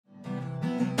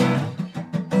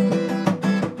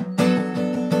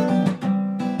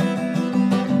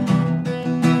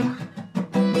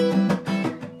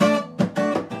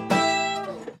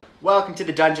Welcome to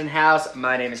the Dungeon House.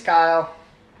 My name is Kyle.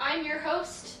 I'm your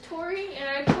host, Tori, and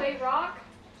I play Rock.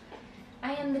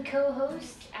 I am the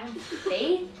co-host. I'm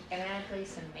Faith, and I play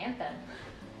Samantha.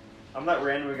 I'm that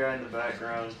random guy in the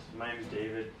background. My name's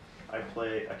David. I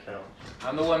play Akel.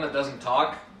 I'm the one that doesn't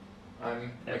talk.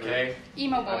 I'm McKay.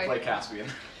 Emo boy. I play Caspian.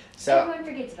 So Everyone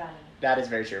forgets about me. that is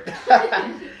very true.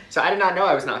 So I did not know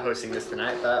I was not hosting this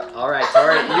tonight, but all right,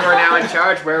 Tori, you are now in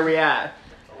charge. Where are we at?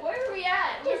 Where are we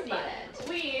at? Disneyland.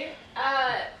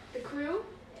 The crew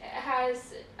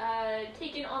has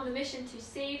taken on the mission to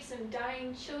save some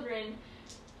dying children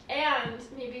and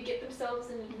maybe get themselves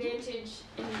an advantage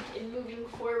in moving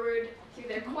forward through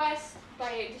their quest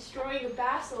by destroying a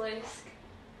basilisk.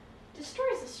 Destroy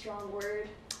is a strong word.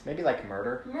 Maybe like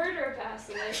murder. Murder a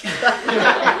basilisk.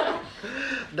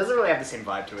 Doesn't really have the same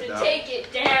vibe to it, To though. take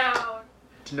it down.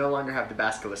 To no longer have the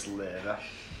basilisk live.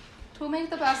 To make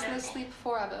the basilisk sleep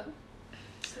forever.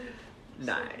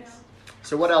 Nice.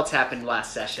 So what else happened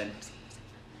last session?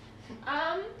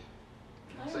 I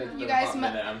It's don't like know. You been a guys hot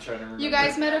met- minute. I'm trying to remember. You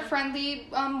guys met a friendly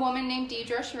woman named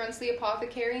Deidre. She runs the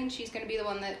apothecary, and she's going to be the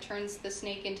one that turns the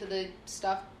snake into the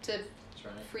stuff to That's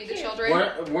right. free the Cute. children.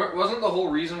 Wasn't the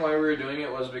whole reason why we were doing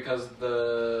it was because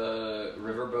the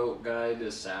riverboat guide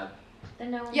is sad? The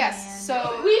gnome man. Yes,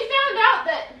 so... We found out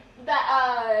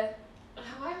that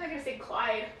why am I gonna say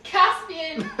Clyde?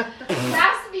 Caspian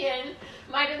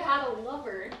might have had a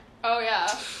lover. Oh, yeah.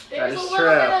 There's is a little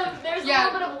true. bit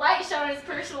Yeah. of light shown in his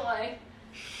personal life.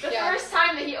 The Yeah. first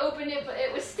time that he opened it,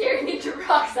 it was staring into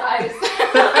Rock's eyes.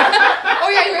 Oh,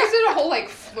 yeah, you guys did a whole, like,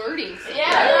 flirting thing.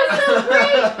 Yeah, it was so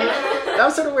great. That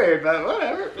was sort of weird, but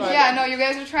whatever. Yeah, no, you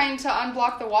guys are trying to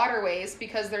unblock the waterways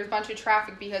because there's a bunch of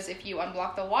traffic, because if you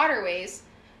unblock the waterways,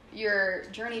 your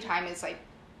journey time is, like,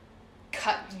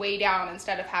 cut way down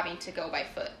instead of having to go by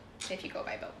foot if you go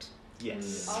by boat.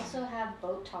 Yes. We also have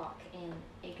boat talk, and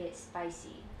it gets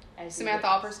spicy. As we Samantha get-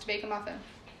 offers to bake a muffin.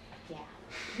 Yeah.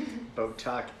 Boat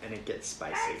talk and it gets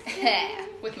spicy.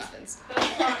 With muffins.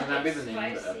 Can that be the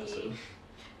name of the episode?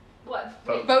 What?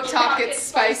 Boat talk gets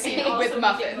spicy and with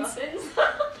also we get muffins.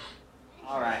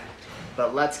 All right,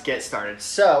 but let's get started.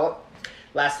 So,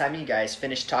 last time you guys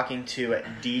finished talking to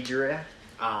Deidre,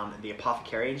 the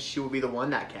apothecary, and she will be the one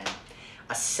that can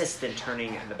assist in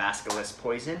turning the basilisk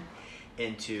poison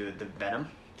into the venom.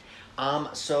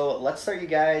 So let's start, you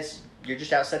guys. You're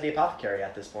just outside the apothecary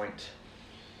at this point.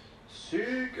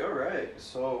 Sick. All right.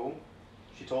 So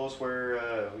she told us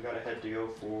where we gotta head to go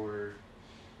for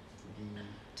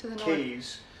To the the north.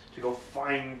 caves to go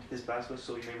find this basilisk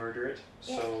so we may murder it.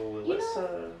 Yeah. So You let's.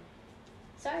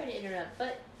 Sorry to interrupt,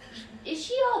 but is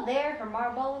she all there for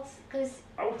marbles? Because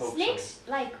I would hope snakes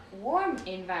like warm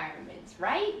environments,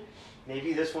 right? so.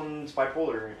 Maybe this one's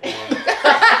bipolar.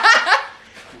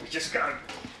 We just got.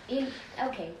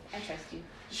 Okay, I trust you.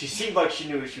 She seemed like she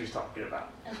knew what she was talking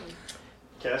about. Okay.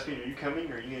 Caspian, are you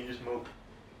coming or are you gonna just mope?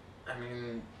 I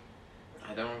mean,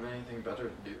 I don't have anything better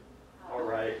to do. All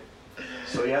right.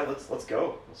 So yeah, let's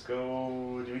go. Let's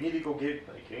go. Do we need to go get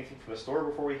like anything from the store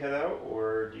before we head out,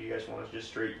 or do you guys want to just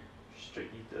straight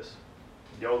eat this?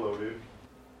 YOLO, dude.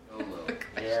 YOLO.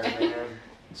 Yeah, man.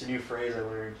 It's a new phrase I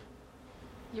learned.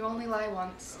 You only lie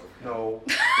once. No.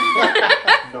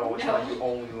 No, it's not. You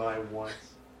only lie once.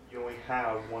 You only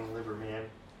have one liver, man.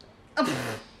 You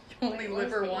only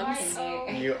live her once.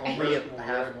 You only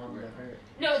have one liver.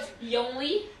 No, it's you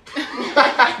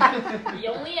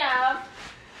only have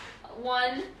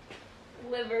one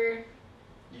liver.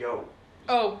 Yo.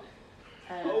 Oh,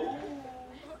 Oh.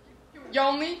 you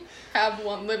only have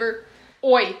one liver.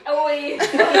 Oi. Oi.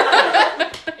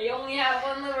 You only have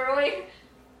one liver. Oi.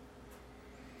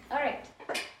 Alright,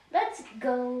 let's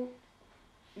go.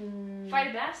 Fight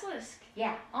a basilisk.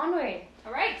 Yeah, onward.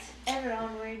 All right. Ever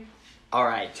onward. All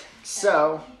right.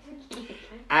 So,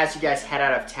 as you guys head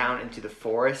out of town into the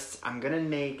forest, I'm gonna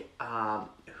make.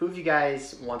 Who of you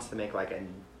guys wants to make like a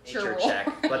nature Sure. check?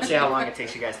 Let's see how long it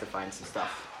takes you guys to find some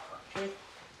stuff.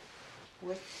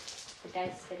 With the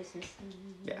dice citizens.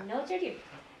 Yeah. No, it's right here.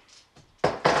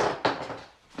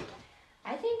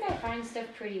 I think I find stuff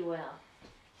pretty well.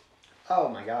 Oh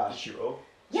my gosh. Did you roll?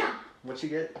 Yeah. What you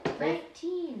get? Faith?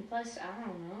 19 plus, I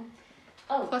don't know.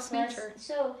 Oh, Plus nature.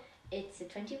 So, it's a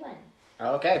 21.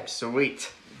 Okay,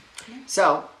 sweet.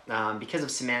 So, because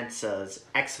of Samantha's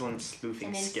excellent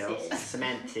sleuthing skills,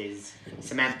 Samantha's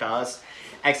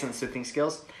excellent sleuthing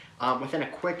skills, within a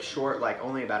quick, short, like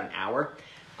only about an hour,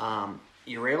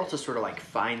 you're able to sort of like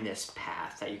find this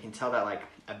path that you can tell that like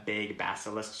a big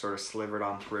basilisk sort of slivered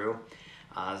on through.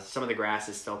 Some of the grass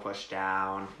is still pushed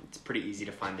down. It's pretty easy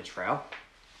to find the trail.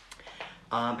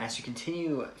 As you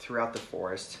continue throughout the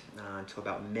forest until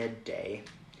about midday,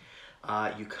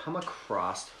 you come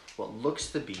across what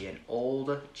looks to be an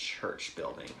old church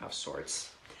building of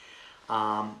sorts.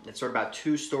 It's sort of about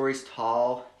 2 stories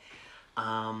tall.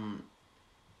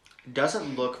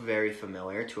 Doesn't look very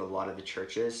familiar to a lot of the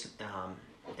churches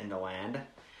in the land,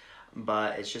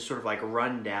 but it's just sort of like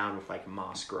run down with like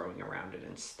moss growing around it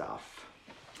and stuff.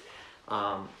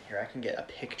 Here, I can get a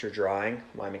picture drawing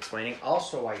while I'm explaining.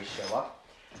 Also, while you show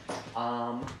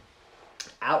up,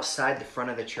 outside the front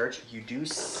of the church, you do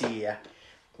see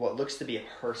what looks to be a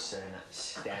person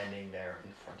standing there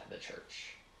in front of the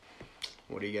church.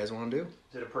 What do you guys want to do?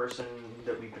 Is it a person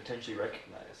that we potentially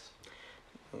recognize?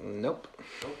 Nope.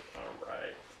 Nope.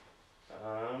 Alright.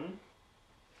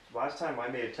 Last time I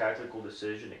made a tactical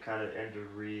decision, it kind of ended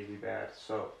really bad.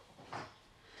 So,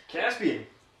 Caspian,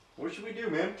 what should we do,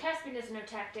 man? Caspian doesn't know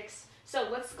tactics. So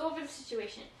let's go over the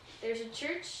situation. There's a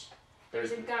church.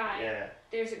 There's a guy. Yeah.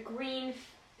 There's a green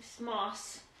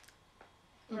moss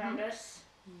around us.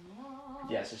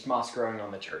 Yes, there's moss growing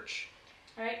on the church.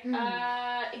 All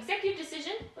right. Executive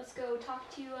decision. Let's go talk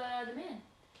to the man.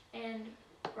 And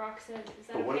Rock says, "Is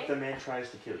that But what okay?" if the man tries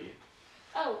to kill you?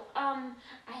 Oh,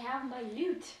 I have my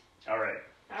loot. Alright.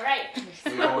 All right.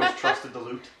 We always trusted the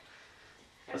loot.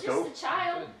 I'm Let's just go. a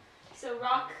child. So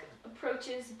Rock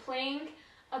approaches, playing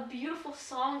a beautiful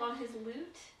song on his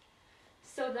lute,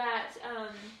 so that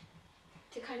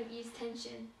to kind of ease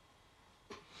tension.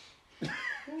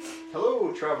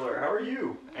 Hello, traveler. How are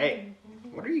you? Hey,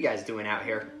 what are you guys doing out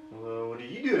here? What are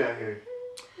you doing out here?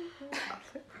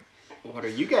 What are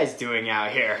you guys doing out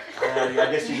here? I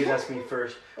guess you could ask me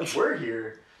first. We're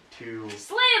here to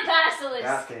Slay a basilisk.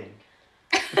 that thing.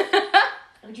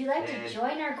 Would you like And- to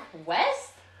join our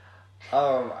quest?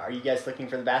 Are you guys looking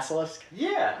for the basilisk?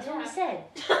 Yeah. That's what we said.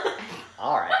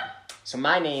 Alright. So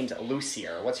my name's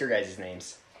Lucier. What's your guys'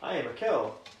 names? I am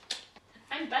Akel.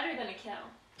 I'm better than a cow.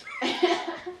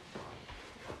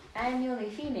 I'm the only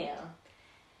female.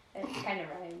 That kind of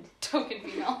rhymed. Token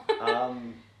female.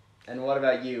 And what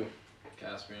about you?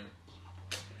 Caspian.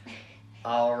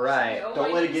 Alright. No.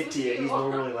 Don't let it get to you. He's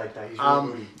normally like that. He's really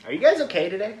moody. Are you guys okay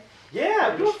today? Yeah,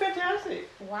 I'm doing fantastic.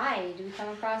 Why? Do we come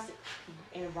across it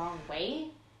in a wrong way?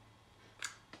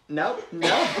 No.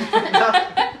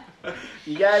 No.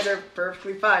 You guys are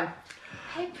perfectly fine.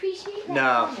 I appreciate that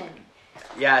No. comment.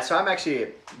 Yeah, so I'm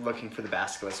actually looking for the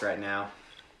basilisk right now.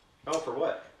 Oh, for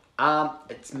what?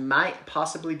 It might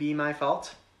possibly be my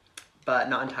fault, but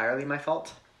not entirely my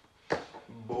fault.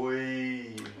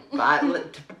 Boy.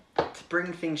 But to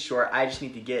bring things short, I just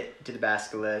need to get to the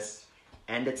basilisk,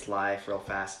 end its life real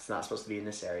fast. It's not supposed to be in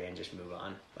this area, and just move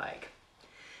on.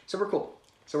 So we're cool.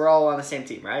 So we're all on the same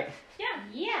team, right? Yeah.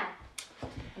 Yeah.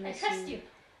 I trust you.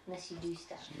 Unless you do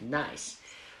stuff. Nice.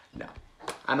 No,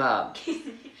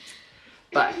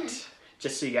 but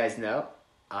just so you guys know,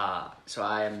 so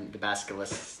I am the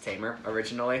basilisk tamer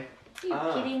originally. You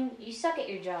kidding? You suck at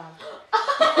your job.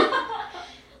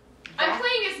 I'm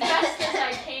playing as best as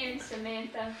I can,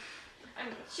 Samantha.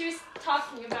 She was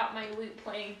talking about my lute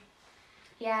playing.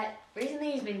 Yeah,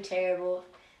 recently has been terrible.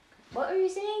 What were you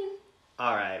saying?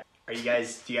 All right. Do you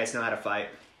guys know how to fight?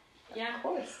 Yeah. Of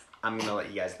course. I'm gonna let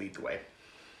you guys lead the way.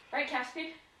 Right,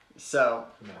 Caspian? So,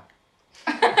 No.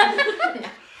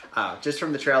 just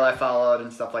from the trail I followed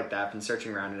and stuff like that, I've been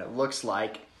searching around, and it looks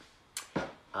like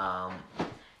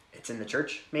it's in the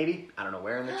church, maybe. I don't know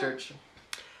where in the church.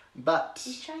 But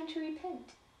He's trying to repent.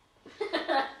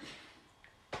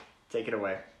 take it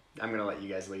away. I'm going to let you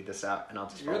guys lead this out, and I'll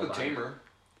just You're follow the behind. tamer.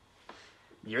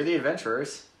 You're the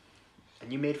adventurers,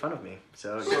 and you made fun of me,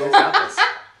 so you guys got this.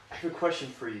 I have a question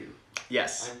for you.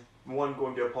 Yes. I'm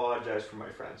going to apologize for my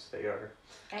friends. They are.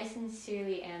 I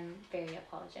sincerely am very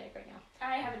apologetic right now.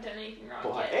 I haven't done anything wrong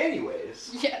Well, yet.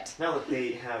 anyways, Yet. now that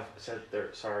they have said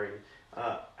they're sorry,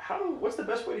 what's the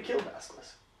best way to kill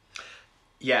basilisks?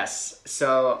 Yes.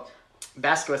 So,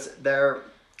 basilisks, they're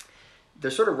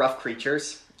sort of rough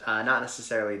creatures. Not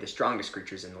necessarily the strongest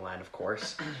creatures in the land, of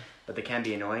course, but they can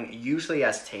be annoying. Usually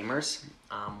as tamers,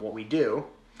 what we do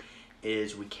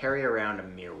is we carry around a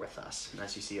mirror with us. And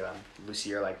as you see,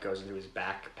 Lucier goes into his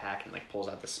backpack and pulls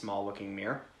out this small looking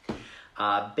mirror.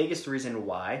 Biggest reason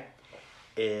why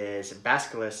is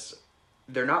basilisks,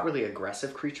 they're not really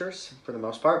aggressive creatures for the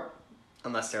most part,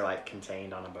 unless they're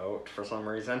contained on a boat for some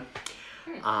reason.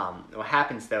 What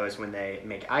happens though is when they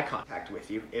make eye contact with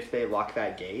you, if they lock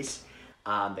that gaze,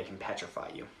 they can petrify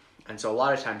you. And so a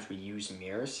lot of times we use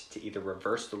mirrors to either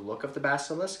reverse the look of the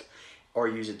basilisk or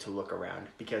use it to look around,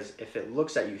 because if it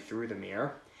looks at you through the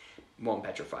mirror, it won't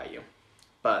petrify you.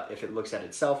 but if it looks at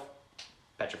itself,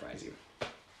 petrifies you.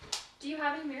 Do you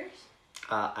have any mirrors?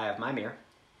 I have my mirror.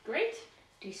 Great.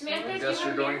 Do you Samantha, smell I it? do you guess have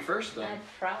you're a going mirror? first then. I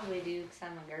probably do because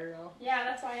I'm a girl. Yeah,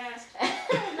 that's why I asked.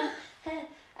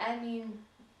 I mean,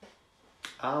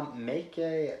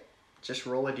 Just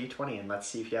roll a d20 and let's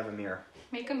see if you have a mirror.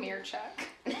 Make a mirror check.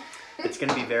 It's going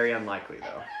to be very unlikely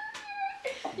though.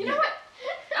 You know what?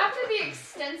 After the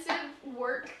extensive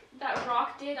work that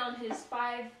Rock did on his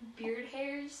 5 beard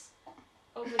hairs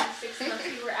over the 6 months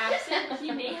we were absent,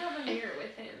 he may have a mirror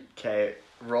with him. Okay,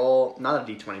 roll not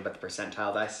a d20 but the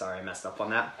percentile dice. Sorry, I messed up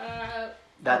on that.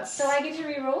 That's so I get to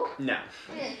re-roll? no.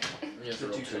 You have to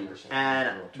roll 2.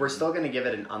 And we're still going to give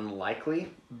it an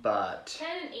unlikely, but 10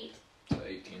 and 8. So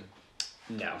 18.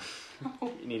 no.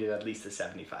 You needed at least a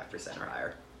 75% or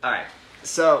higher. All right,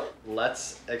 so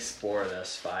let's explore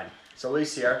this. Fine. So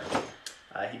Lucier,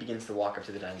 he begins to walk up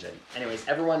to the dungeon. Anyways,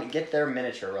 everyone get their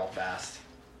miniature real fast.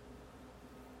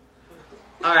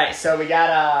 All right, so we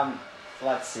got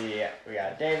let's see, we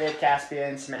got David,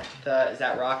 Caspian, Samantha. Is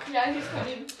that Rock? Yeah, he's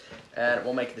coming. And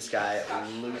we'll make this guy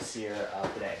Lucier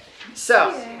today.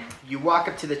 So you walk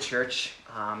up to the church.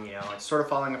 It's sort of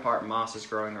falling apart. Moss is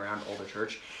growing around older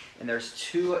church, and there's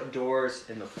 2 doors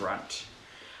in the front.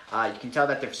 You can tell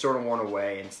that they've sort of worn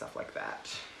away and stuff like that.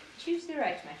 Choose the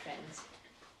right, my friends.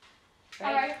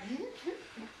 Alright.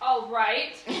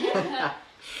 Alright.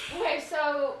 Okay,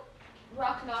 so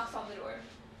Rock knocks on the door.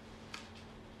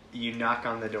 You knock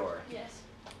on the door. Yes.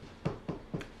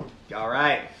 All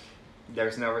right.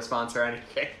 There's no response or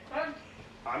anything.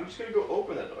 I'm just gonna go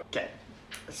open that door. Okay.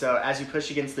 So as you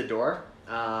push against the door,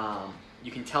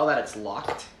 you can tell that it's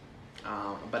locked,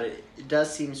 but it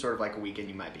does seem sort of like weak, and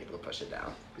you might be able to push it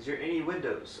down. Is there any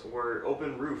windows or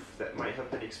open roof that might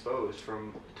have been exposed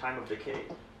from time of decay?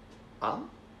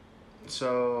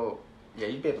 So yeah,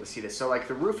 you'd be able to see this. So like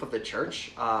the roof of the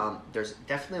church, there's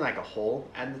definitely like a hole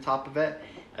at the top of it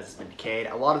as it's been decayed.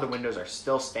 A lot of the windows are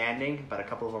still standing, but a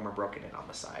couple of them are broken in on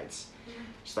the sides,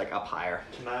 just like up higher.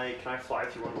 Can I fly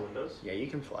through one of the windows? Yeah, you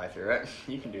can fly through it.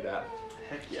 You can do that.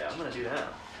 Heck yeah, I'm gonna do that.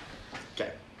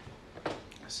 Okay.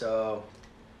 So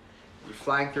you're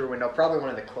flying through a window, probably one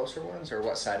of the closer ones, or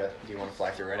what side do you want to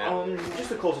fly through right now? Just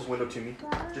the closest window to me.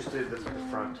 Just the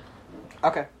front.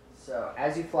 Okay. So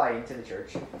as you fly into the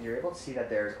church, you're able to see that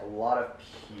there's a lot of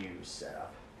pews set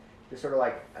up. There's sort of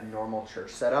like a normal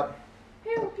church setup.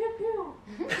 Pew, pew,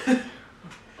 pew.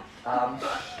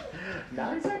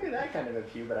 Not exactly that kind of a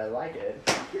pew, but I like it.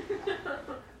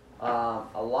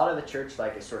 A lot of the church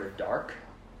is sort of dark.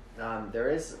 There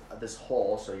is this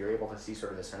hole, so you're able to see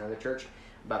sort of the center of the church.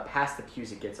 But past the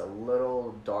pews, it gets a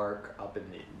little dark up in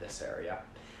this area.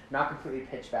 Not completely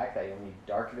pitch black, that you'll need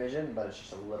dark vision, but it's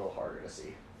just a little harder to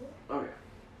see. Okay.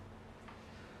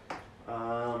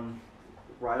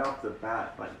 Right off the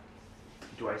bat,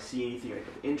 do I see anything of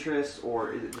interest,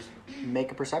 or is it just?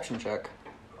 Make a perception check.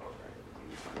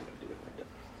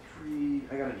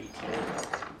 I got an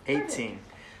 18. 18.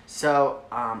 So,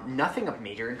 nothing of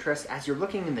major interest. As you're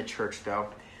looking in the church, though,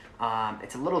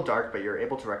 it's a little dark, but you're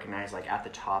able to recognize, at the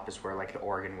top is where, the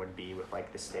organ would be with,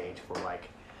 the stage for,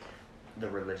 the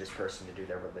religious person to do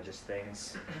their religious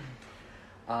things.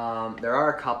 There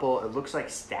are a couple, it looks like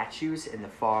statues in the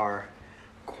far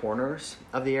corners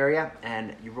of the area,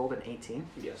 and you rolled an 18.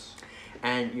 Yes.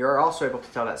 And you're also able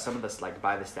to tell that some of this,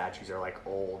 by the statues are,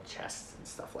 old chests and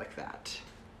stuff like that.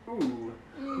 Ooh.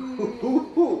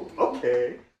 Ooh.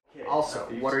 Okay. Also,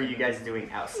 what are you guys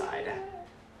doing outside?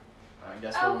 I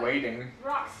guess we're waiting.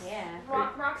 Rock's, Yeah.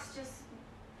 Rock's just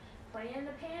playing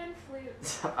the pan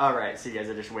flute. Alright, so you guys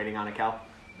are just waiting on a cow?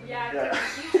 Yeah, Yeah.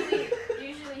 'cause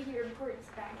usually he reports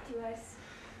back to us.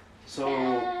 So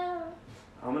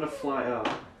I'm gonna fly up,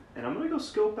 and I'm gonna go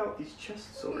scope out these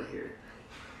chests over here.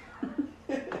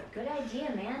 Good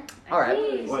idea, man. All right.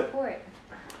 Please What? support.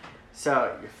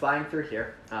 So, you're flying through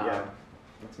here. Yeah.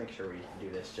 Let's make sure we do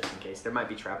this just in case. There might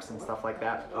be traps and stuff like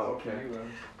that. Oh, okay.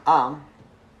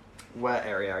 What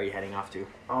area are you heading off to?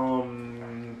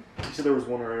 You said there was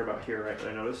one right about here, right? That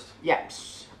I noticed.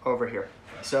 Yes, over here.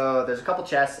 So there's a couple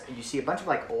chests. You see a bunch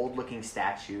of old-looking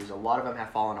statues. A lot of them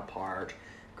have fallen apart,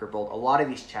 crippled. A lot of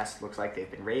these chests looks like they've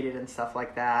been raided and stuff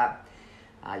like that.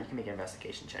 You can make an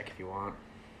investigation check if you want.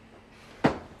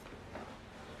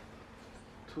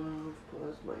 12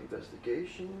 plus my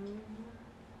investigation.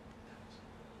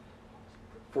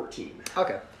 14.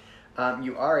 Okay.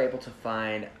 You are able to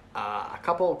find a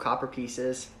couple copper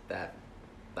pieces that,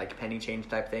 penny change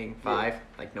type thing. 5,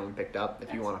 no one picked up.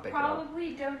 If you want to pick it up.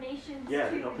 Probably donations Yeah,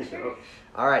 to I'll the pick it church. up.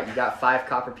 All right, you got 5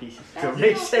 copper pieces. That's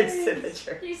Donations no to the worries.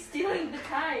 church. He's stealing the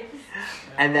tithes.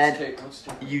 And Let's then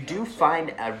take you do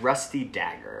find a rusty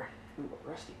dagger. Ooh, a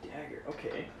rusty dagger.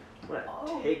 Okay. I'm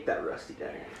gonna take that rusty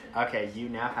dagger. Okay, you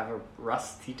now have a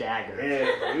rusty dagger.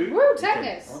 Yeah, dude. Woo,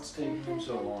 tennis. What's taking him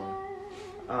so long?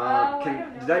 I don't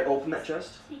know. Did I open that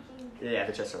chest? Yeah,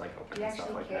 the chests are like open You and stuff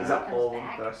actually like care? Is that. that all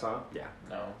that I saw?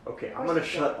 No. Okay, I'm course gonna you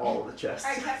shut did. all of the chests.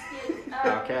 Alright, Caspian.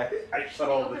 Okay. I shut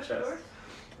all of the chests.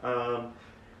 Doors?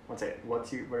 One second.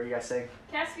 What are you guys saying?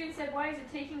 Caspian said, "Why is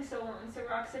it taking so long?" So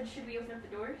Rock said, "Should we open up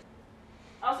the doors?"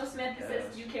 Also, Samantha says,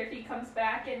 Yes. "Do you care if he comes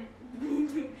back?" And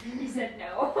he said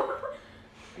no.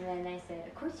 And then I said,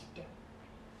 of course you do.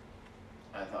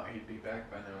 I thought he'd be back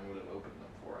by now and would have opened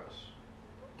them for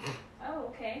us. Oh,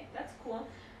 okay, that's cool.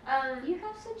 You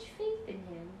have such faith in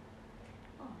him.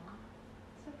 Aw,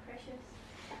 so precious.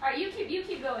 Alright, you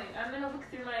keep going. I'm gonna look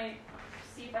through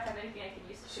see if I have anything I can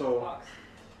use to fix So- the box.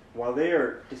 While they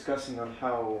are discussing on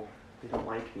how they don't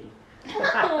like me,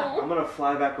 I'm gonna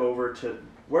fly back over to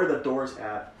where the door's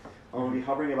at. I'm gonna be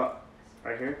hovering about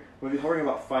right here. I'm gonna be hovering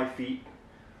about 5 feet.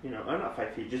 I'm not 5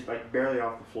 feet, just like barely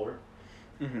off the floor.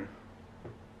 Mm-hmm.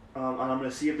 And I'm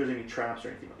gonna see if there's any traps or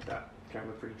anything like that. Can I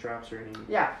look for any traps or any?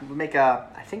 Yeah, we'll make a.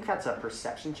 I think that's a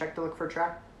perception check to look for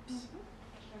traps.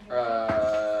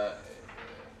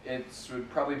 It would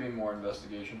probably be more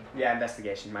investigation. Yeah,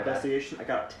 investigation. My bad. Investigation. I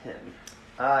got a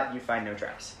 10. You find no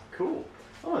traps. Cool.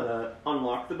 I'm gonna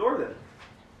unlock the door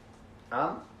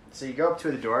then. So you go up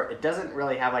to the door. It doesn't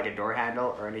really have like a door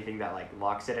handle or anything that like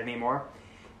locks it anymore.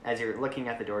 As you're looking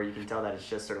at the door, you can tell that it's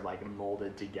just sort of like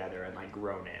molded together and like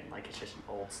grown in, like it's just an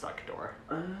old stuck door.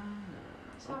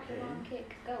 Talk Okay. long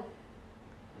kick, go.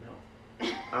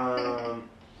 No.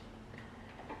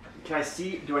 Do I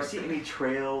see any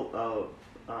trail of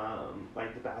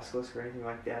like the basilisk or anything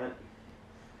like that?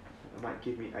 It might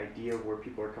give me an idea of where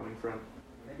people are coming from.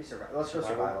 Maybe survival. Let's go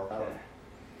Survival? survival. Okay.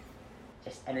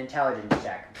 Just an intelligence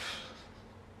check.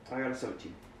 I got a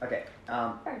 17. Okay.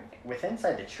 Perfect. With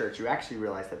inside the church, you actually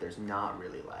realize that there's not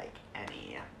really like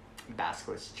any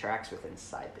basilisk tracks within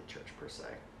inside the church per se.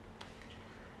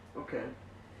 Okay.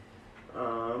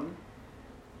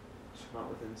 It's not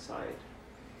within inside.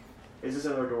 Is this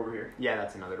another door over here? Yeah,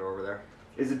 that's another door over there.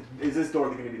 Is this door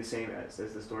going to be the same as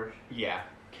this door? Yeah.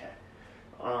 Okay.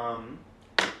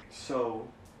 So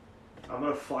I'm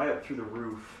gonna fly up through the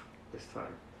roof this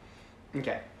time.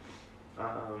 Okay.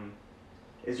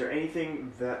 Is there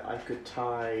anything that I could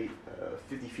tie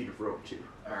 50 feet of rope to?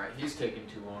 Alright, he's taking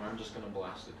too long. I'm just gonna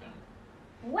blast it down.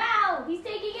 Wow, he's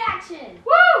taking action.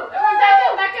 Woo!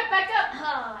 Everyone back up!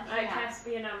 Oh, Alright, yeah.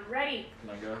 Caspian, I'm ready. Can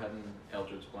I go ahead and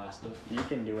Eldritch blast it? You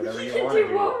can do whatever you You want to do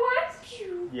do. what?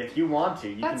 If you want to,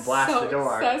 you That's can blast so the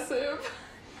door. excessive.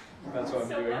 That's what I'm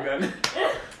So doing what? then.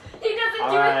 He doesn't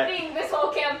do Alright. a thing this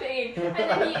whole campaign. And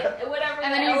then he, whatever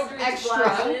And the then he's Eldritch extra.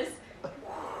 Blast is.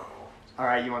 All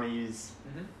right, you want to use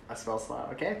Mhm. a spell slot?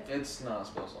 Okay. It's not a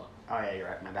spell slot. Oh yeah, you're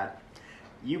right. My bad.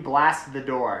 You blast the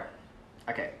door.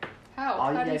 Okay. How?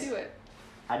 All you How do you guys- do it?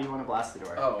 How do you want to blast the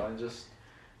door? Oh,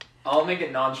 I'll make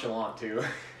it nonchalant too.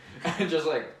 Just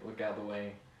like, look out the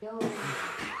way. Yo.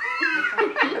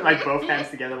 Like both hands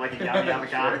together, like a yabba yabba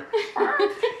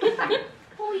yabba.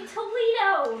 Holy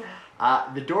Toledo!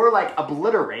 The door like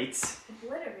obliterates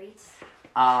Obliterates.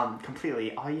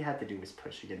 completely. All you had to do was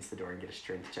push against the door and get a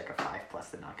strength check of 5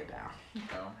 plus to knock it down.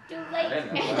 No. Too I late.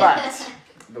 didn't know But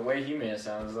The way he made it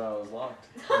sound as though I was locked.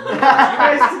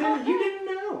 You didn't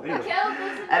know. Anyway. Kel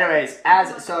doesn't anyways,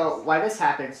 so while this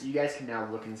happens, you guys can now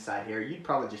look inside here. You'd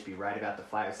probably just be right about to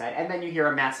fly outside, and then you hear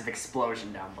a massive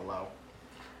explosion down below.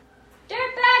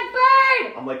 Dirtbag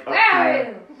bird! I'm like up Where are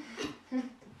here. you?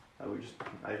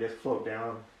 I guess float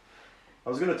down. I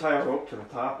was gonna tie a rope to the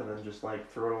top and then just like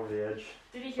throw it over the edge.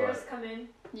 Did he hear us come in?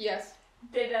 Yes.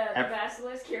 Did the Ev-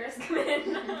 basilisk hear us come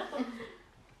in? No?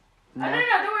 Oh, no,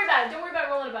 don't worry about it. Don't worry about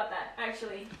rolling about that,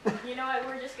 actually. You know what?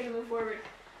 We're just gonna move forward.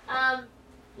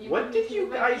 What did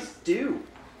you guys do?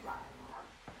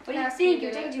 What do you Caspian think?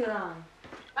 You're did taking too long.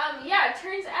 Yeah, it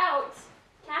turns out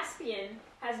Caspian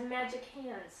has magic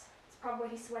hands. It's probably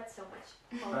why he sweats so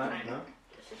much all the time. No.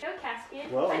 Just to show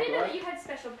Caspian. Well, I I'm didn't know glad- that you had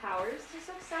special powers. I'm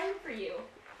so excited for you.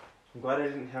 I'm glad I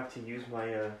didn't have to use my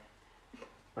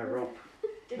my rope.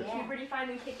 Did Yeah. puberty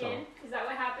finally kick So. in? Is that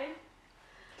what happened?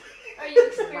 Are you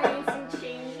experiencing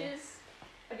changes?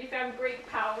 Have you found great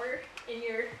power in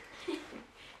your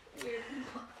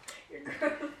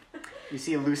growth? You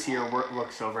see Lucia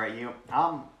looks over at you.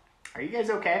 Are you guys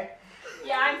okay?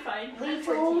 Yeah, I'm fine. We I'm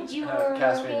told 14. you were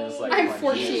Caspian is like I'm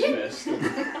clenching his 14.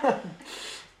 fist.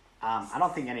 I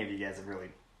don't think any of you guys have really.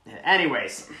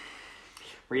 Anyways,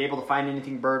 were you able to find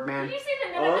anything, Birdman? Did you say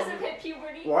that none of us have hit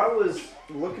puberty? Well, I was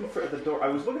looking for the door. I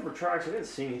was looking for tracks. I didn't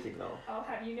see anything though. I'll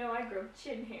have you know I grow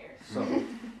chin hair. So I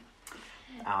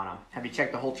don't know. Have you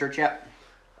checked the whole church yet?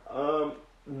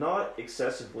 Not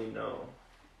excessively, no.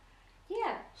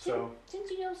 Yeah. So-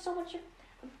 Since you know so much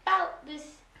about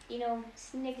this,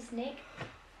 snake,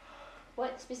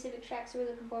 what specific tracks are we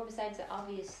looking for besides the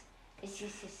obvious?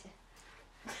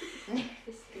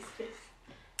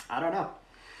 I don't know.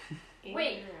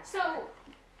 Wait, so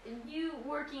you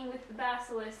working with the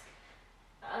basilisk,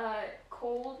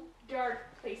 cold, dark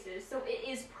places, so it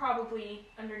is probably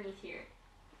underneath here.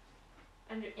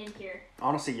 In here.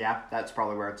 Honestly, yeah, that's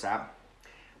probably where it's at.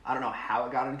 I don't know how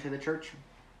it got into the church.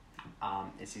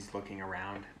 As he's looking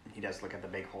around, he does look at the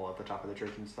big hole at the top of the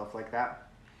church and stuff like that.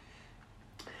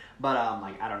 But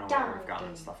I don't know where we've gone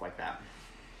and stuff like that.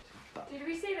 Did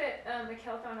we say that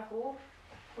Mikkel found a hole?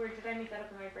 Or did I make that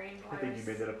up in my brain? I think you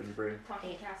made that up in your brain.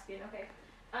 Talking to Caspian, okay.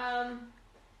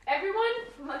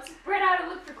 Everyone, let's spread out and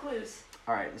look for clues.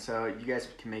 All right, so you guys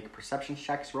can make perception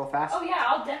checks real fast. Oh yeah,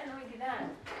 I'll definitely do that.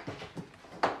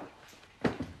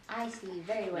 I see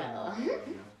very well. Did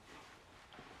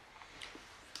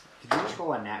you just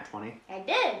roll a nat 20? I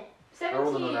did. I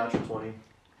rolled 17. a natural 20.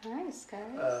 Nice,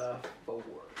 guys. 4.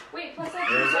 Wait, plus It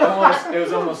I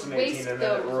was almost an 18, Waste and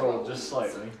then it those rolled rolls. just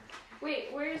slightly. Wait,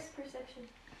 where's perception?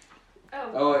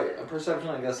 Oh. Oh, wait, a perception,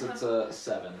 I guess it's a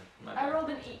 7. My I bad. rolled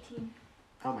an 18.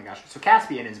 Oh my gosh. So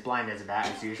Caspian is blind as a bat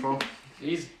as usual.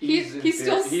 He's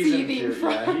still seething from-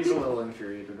 Yeah, he's a little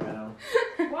infuriated right now.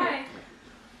 Why?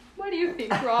 What do you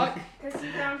think, Rock? Because he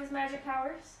found his magic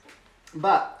powers?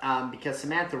 But because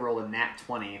Samantha rolled a nat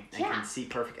 20 and Yeah. can see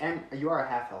perfect, and you are a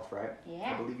half elf, right? I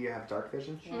Yeah. believe you have dark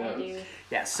vision. Yeah, I do.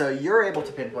 Yeah, so you're able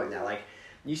to pinpoint that. Like,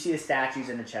 you see the statues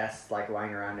in the chests, like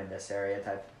lying around in this area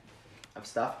type of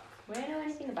stuff. Would I know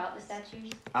anything about the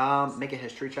statues? Make a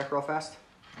history check real fast,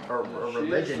 or a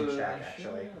religion check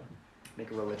actually.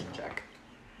 Make a religion check.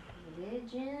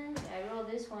 Religion. I rolled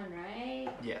this one, right?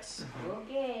 Yes.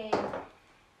 Okay.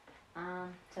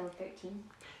 So 13.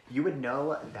 You would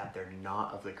know that they're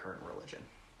not of the current religion.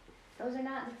 Those are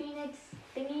not the phoenix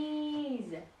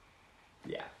thingies.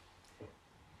 Yeah.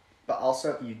 But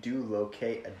also, you do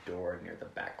locate a door near the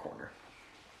back corner.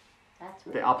 That's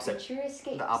where The opposite. creature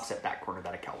escapes. The opposite back corner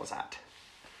that Akel was at.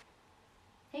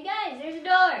 Hey guys, there's a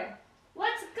door.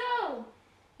 Let's go!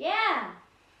 Yeah.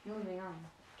 Moving on.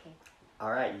 Okay.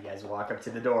 All right, you guys walk up to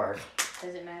the door.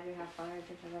 Does it matter how far I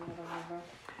think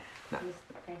No. Just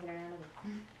crank it around a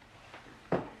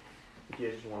bit. You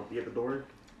guys just want to be at the door?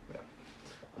 Yeah.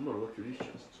 I'm gonna look through these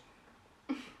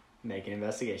chests. Make an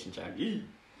investigation check.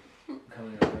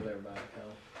 Coming over there by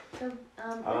hell. So, with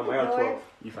I the got a door, 12.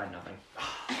 You find nothing.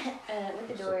 with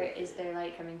the door, is there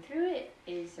light coming through it?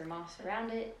 Is there moss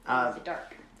around it? Or is it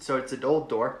dark? So it's an old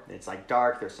door. It's like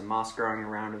dark. There's some moss growing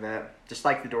around of it, just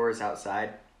like the doors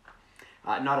outside.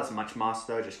 Not as much moss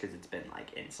though, just because it's been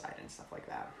like inside and stuff like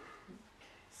that.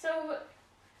 So,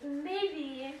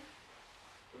 maybe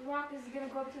Rock is gonna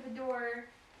go up to the door,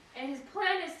 and his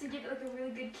plan is to give it like a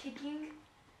really good kicking,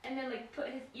 and then like put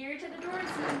his ear to the door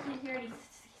so he can't hear any.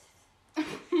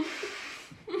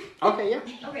 Okay, yeah.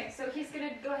 Okay, so he's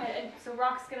gonna go ahead, and so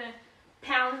Rock's gonna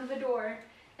pound the door,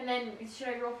 and then should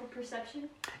I roll for perception?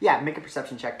 Yeah, make a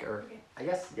perception check, or Okay. I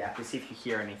guess yeah, to see if you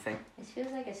hear anything. This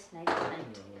feels like a sniper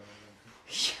hunt.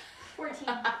 14.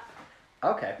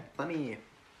 Okay,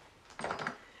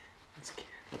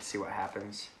 let's see what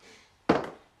happens.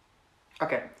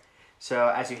 Okay, so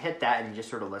as you hit that and you just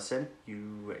sort of listen,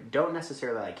 you don't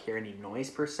necessarily like hear any noise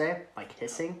per se, like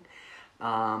hissing,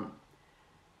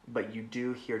 but you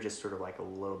do hear just sort of like a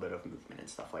little bit of movement and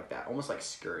stuff like that, almost like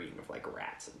scurrying of like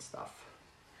rats and stuff.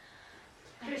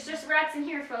 There's just rats in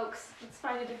here, folks. Let's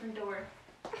find a different door.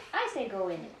 I say go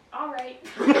in it. All right.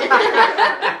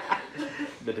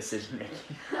 The decision making.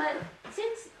 But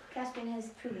since Caspian has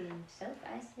proven himself,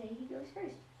 I say he goes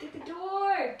first. Get the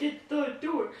door. Get the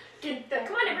door. Get the.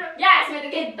 Come on, everyone. Yes, Samantha.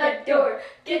 Get the door.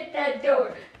 Get the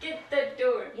door. Get the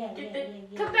door. Yeah, Get yeah, the.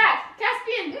 yeah. Come back,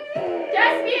 Caspian.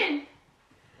 Caspian.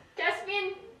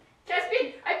 Caspian.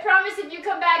 Caspian. I promise, if you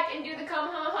come back and do the come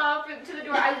ha ha to the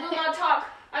door, I will not talk.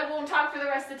 I won't talk for the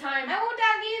rest of the time. I won't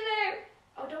talk either.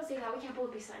 Oh, don't say that. We can't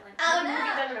both be silent. Oh, We'll no.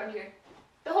 get done around here.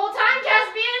 The whole time,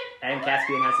 Caspian. And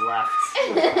Caspian has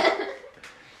left.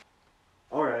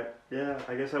 Alright, yeah,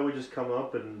 I guess I would just come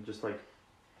up and just like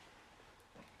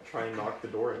try and knock the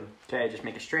door in. Okay, just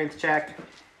make a strength check.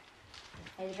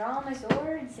 I draw my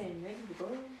swords and ready to go.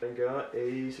 I got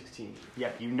a 16.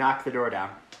 Yep, you knock the door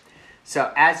down.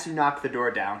 So as you knock the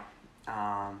door down,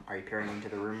 are you peering into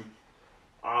the room?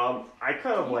 I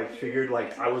kind of like figured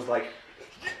like I was like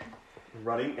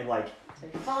running and like So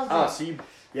he falls Oh, in. so you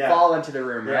yeah, fall into the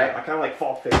room, yeah. right? I kind of like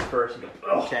fall face first and go.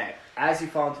 Ugh. Okay. As you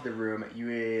fall into the room,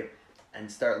 you and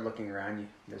start looking around.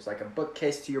 There's like a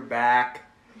bookcase to your back.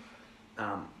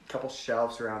 Couple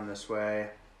shelves around this way.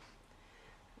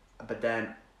 But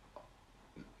then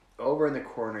over in the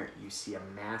corner, you see a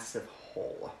massive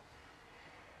hole.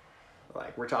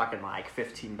 Like, we're talking like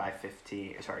 15 by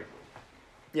 15. Sorry.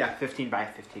 Yeah, 15 by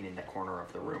 15 in the corner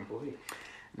of the room. Oh, boy.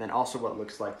 And then also what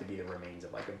looks like to be the remains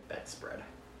of like a bedspread.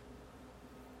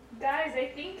 Guys, I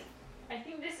think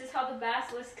this is how the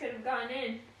basilisk could have gone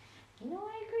in. You know,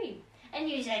 I agree. And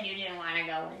you said you didn't want to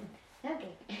go in.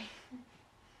 Okay.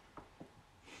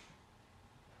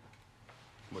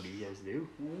 What do you guys do?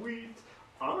 Sweet.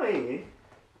 I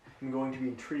am going to be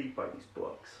intrigued by these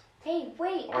books. Hey,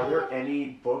 wait. Are there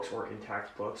any books or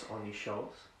intact books on these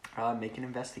shelves? Make an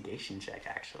investigation check,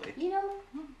 actually. You know,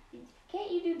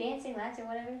 can't you do dancing lights or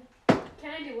whatever?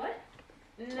 Can I do what?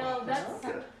 No, that's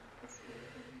Good.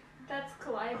 that's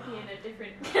Calliope in a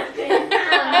different campaign.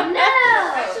 Oh,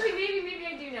 no! Actually, maybe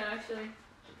I do now. Actually,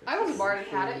 I was a bard and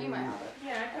had it. You might have it.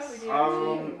 yeah, I probably do.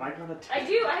 I got a 10. I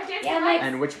do. I have dancing Yeah, lights.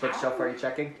 And which bookshelf are you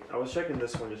checking? I was checking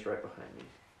this one just right behind me.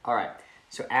 All right.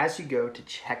 So as you go to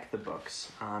check the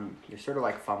books, you're sort of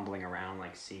like fumbling around,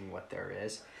 like seeing what there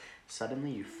is.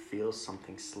 Suddenly you feel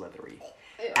something slithery.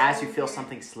 As you feel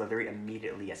something slithery,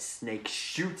 immediately a snake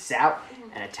shoots out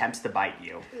and attempts to bite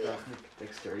you.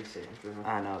 Dexterity saving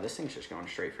throw. No, this thing's just going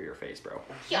straight for your face, bro.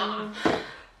 Yeah.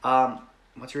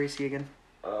 What's your AC again?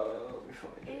 Let me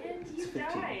find it. And It's you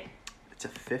 15. died. It's a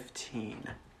 15.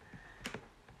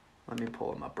 Let me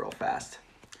pull them up real fast.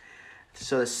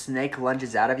 So the snake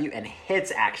lunges out of you and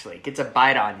gets a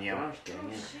bite on you. Gosh dang Oh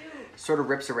it. shoot! Sort of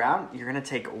rips around. You're going to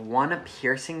take 1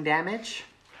 piercing damage.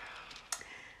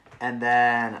 And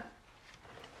then,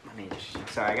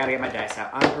 sorry, I got to get my dice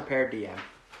out. Unprepared DM.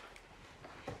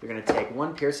 You're going to take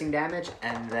 1 piercing damage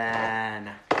and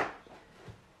then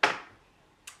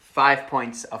 5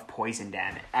 points of poison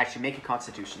damage. Actually, make a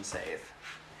constitution save.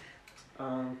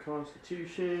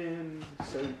 Constitution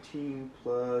 17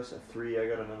 plus a 3. I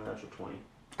got an unnatural 20.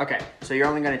 Okay, so you're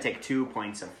only going to take 2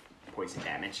 points of poison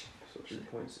damage. So 2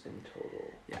 points in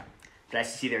total. Yeah. But I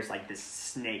see there's like this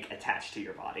snake attached to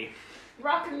your body.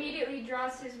 Rock immediately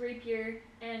draws his rapier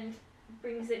and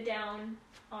brings it down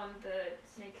on the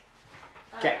snake.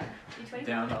 'Kay. D20?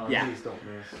 Down on. Yeah. Please don't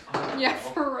miss. Yeah,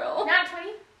 for real. Not 20?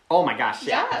 Oh my gosh,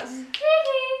 yeah.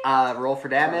 Yes. Roll for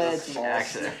damage. Small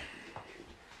Actually,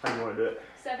 How do you want to do it?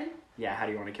 7? yeah, how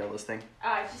do you want to kill this thing?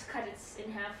 Just cut it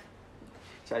in half.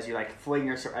 So as you like fling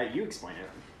your sword, you explain it.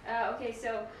 Okay,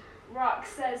 so Rock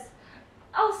says,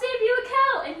 "I'll save you a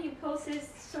kill!" And he pulls his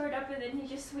sword up and then he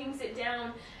just swings it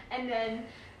down and then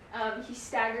he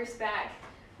staggers back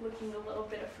looking a little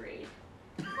bit afraid.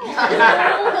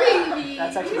 Oh, baby.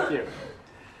 That's actually cute.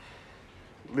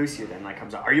 Lucia then like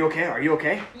comes out. Are you okay? Are you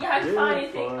okay? Yeah, I'm Yeah,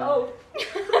 fine. fine. Oh.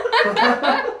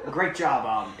 Great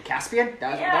job, Caspian.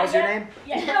 That Yeah, was your yeah. name.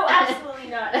 Yeah, no, absolutely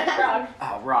not. That's Rock.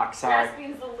 Oh, Rock. Sorry.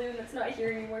 Caspian's the loon that's not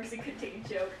here anymore because he could take a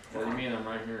joke. What do you mean I'm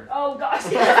right here? Oh gosh.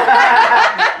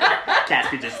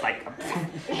 Caspian just like.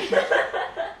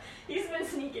 He's been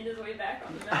sneaking his way back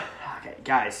on the map. Okay,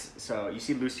 guys. So you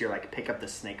see Lucia like pick up the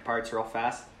snake parts real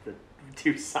fast, the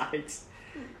 2 sides.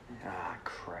 Ah,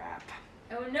 crap.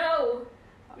 Oh no!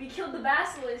 We killed the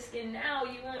basilisk and now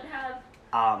you won't have...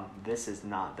 This is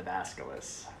not the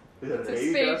basilisk. Is that It's an a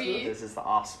A, baby. Basilisk? This is the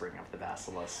offspring of the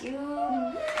basilisk.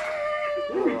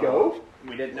 There we go.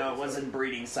 We didn't know it was in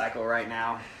breeding cycle right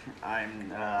now. I'm.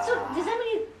 So, does that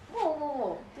mean...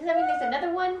 Whoa. Does that mean there's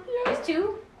another one? There's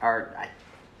 2? Or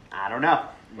I don't know.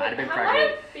 Might have been How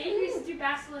pregnant. many babies do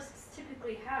basilisks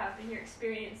typically have in your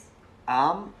experience?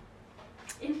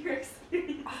 In your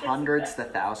experience? Hundreds to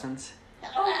thousands.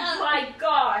 Oh my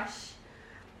gosh!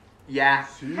 Yeah.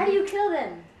 How do you kill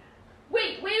them?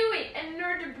 Wait. And in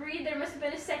order to breed, there must have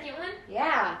been a second one?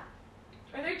 Yeah.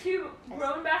 Are there 2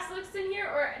 grown basilisks in here,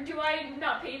 or do I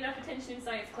not pay enough attention in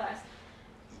science class?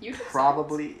 You can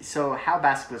Probably. So how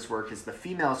basilisks work is the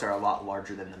females are a lot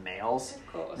larger than the males.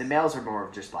 Of course. The males are more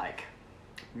of just like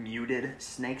muted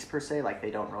snakes per se. Like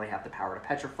they don't really have the power to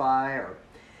petrify or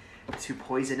too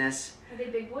poisonous. Are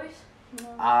they big boys?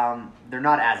 They're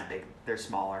not as big. They're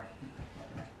smaller.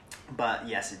 But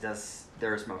yes, it does.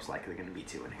 There's most likely going to be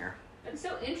 2 in here. It's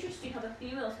so interesting how the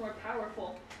female's more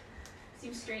powerful.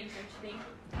 Seems strange, don't you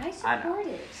think? I I know. support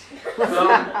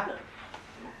it.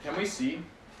 Can we see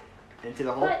Into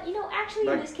the hole. But, actually, in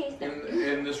Like, this case,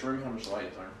 in this room how much light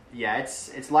is there? Yeah,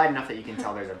 it's light enough that you can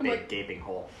tell there's a big Like- gaping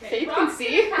hole. Faith can Rock's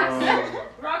see. gonna cast-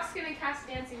 Rock's gonna cast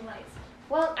dancing lights.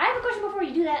 well, I have a question before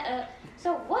you do that.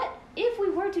 So, what if we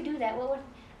were to do that? What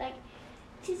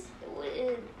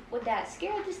would that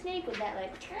scare the snake? Would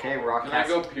that, Okay, Rock Can I cast.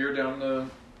 go peer down the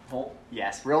hole?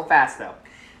 Yes, real fast though.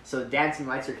 So the dancing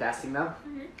lights are casting though.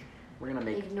 Mhm. We're gonna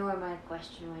make. Ignore my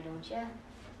question, why don't you?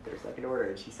 There's like an order,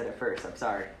 and she said it first. I'm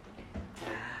sorry.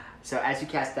 So as you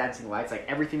cast dancing lights, like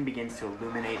everything begins to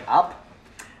illuminate up.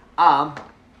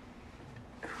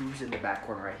 Who's in the back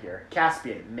corner right here?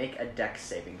 Caspian, make a dex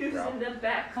saving Who's throw. in the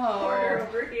back Oh. corner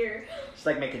over here? Just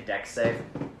like make a dex save.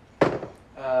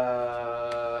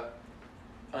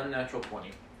 Unnatural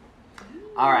 20.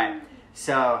 All right.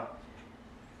 So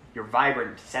your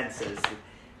vibrant senses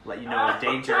let you know of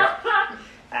danger.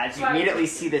 As you immediately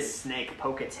see this snake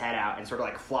poke its head out and sort of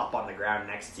like flop on the ground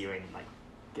next to you and like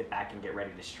get back and get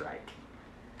ready to strike.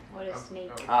 What a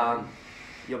snake.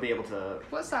 You'll be able to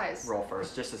What size? roll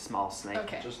first. Just a small snake.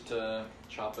 Okay. Just to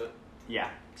chop it. Yeah.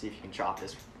 See if you can chop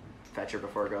this fetcher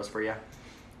before it goes for you.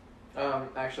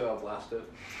 Actually, I'll blast it.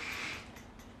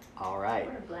 All right.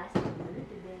 What a blast of murder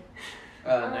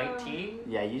today. 19?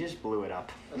 Yeah, you just blew it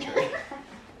up. That's right.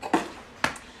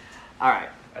 All right.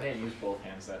 I didn't use both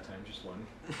hands that time, just one.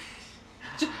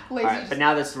 All Lazy. right. But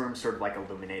now this room's sort of like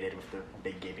illuminated with the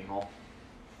big gaping hole.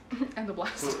 And the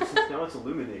blast. So since now it's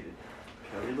illuminated,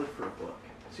 can we look for a book?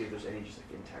 See if there's any just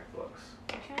like intact books.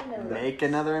 I'm trying to Make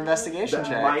another investigation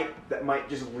check. That might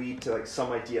just lead to like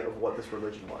some idea of what this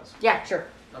religion was. Yeah, sure.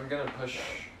 I'm gonna push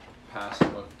past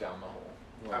and look down the hole.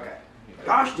 Well, Okay.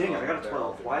 Gosh dang it! I got a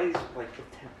 12. Why is like the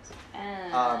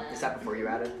 10? Is that before you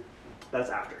added? That's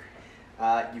after.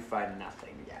 You find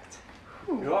nothing yet.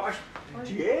 Gosh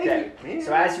Okay. dang it,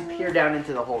 So as you peer down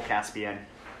into the hole, Caspian,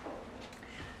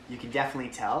 you can definitely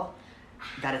tell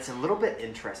that it's a little bit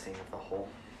interesting of the hole.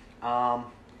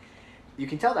 You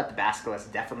can tell that the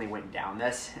basilisk definitely went down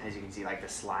this, as you can see, like the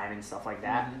slime and stuff like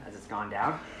that as it's gone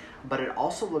down. But it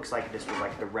also looks like this was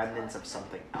like the remnants of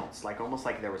something else, like almost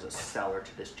like there was a cellar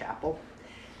to this chapel,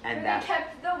 and They that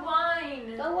kept the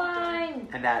wine. The wine!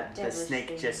 and that the snake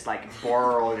Devastating. just like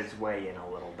burrowed its way in a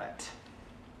little bit.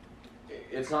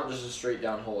 It's not just a straight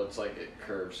down hole, it's like it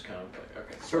curves kind of like,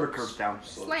 okay. Sort of slopes, curves down.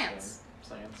 slopes Slants. down.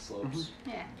 Slants, slopes.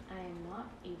 Yeah. I am not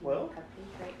eating Well- a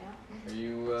cupcake right now. Are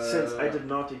you, Since I did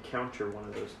not encounter one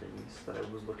of those things that I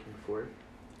was looking for,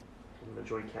 I'm gonna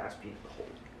join Caspian in the hole.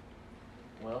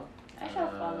 Well, I shall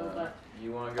follow, but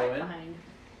you wanna go right in? behind.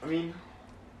 I mean,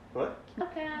 what?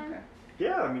 Okay.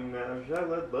 Yeah, I mean, yeah,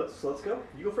 let's go.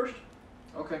 You go first.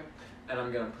 Okay. And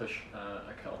I'm gonna push a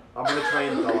kill. I'm gonna try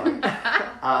and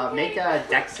dodge. Make a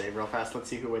dex save real fast. Let's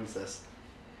see who wins this.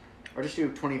 Or just do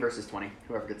 20 versus 20.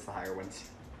 Whoever gets the higher wins.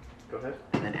 Go ahead.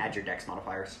 And then add your dex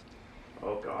modifiers.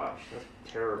 Oh gosh, that's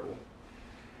terrible.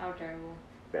 How terrible.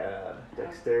 Bad.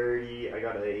 Dexterity, I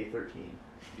got a 13.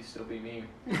 You still beat me.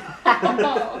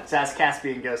 So as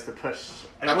Caspian goes to push,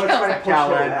 And I'm gonna try to push Akel,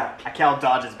 her back. Akel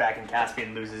dodges back and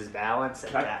Caspian loses his balance.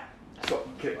 And, Okay. yeah. So,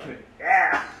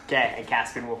 yeah! Okay, and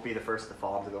Caspian will be the first to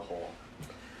fall into the hole.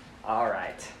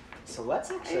 Alright. So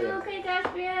let's Are you actually... okay,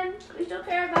 Caspian? We still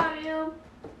care about you.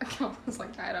 I was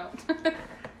like, I don't.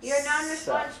 Your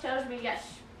non-response tells me yes.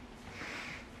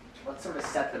 Let's sort of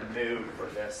set the mood for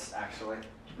this, actually.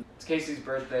 It's Casey's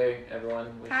birthday,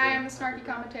 everyone. Wish Hi, her I'm the happy Snarky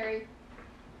birthday. Commentary.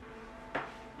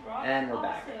 And we're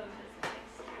back.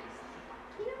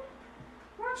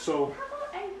 So,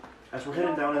 as we're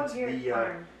heading down into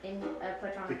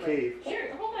the the cave,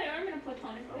 Here, hold my arm in a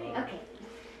platonic way. Okay.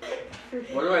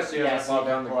 What do I see as I Yes, fall you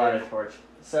down can the pull out a grave? torch.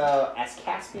 So, as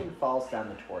Caspian falls down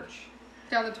the torch...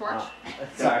 Down the torch.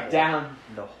 sorry, down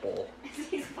the hole.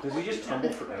 does he just tumble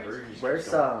forever? He just Where's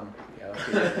keeps going? Yeah,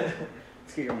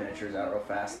 let's get your miniatures out real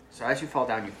fast. So as you fall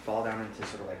down into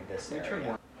sort of like this Let me turn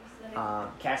area.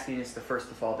 Caspian is the first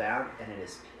to fall down, and it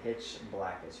is pitch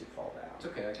black as you fall It's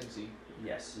down. okay, I can see.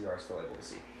 Yes, you are still able to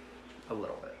see a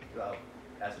little bit, well,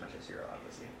 as much as you're allowed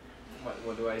to see.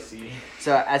 What do I see?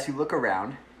 So as you look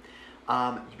around,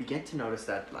 you begin to notice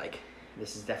that like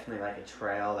this is definitely like a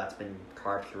trail that's been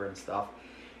carved through and stuff.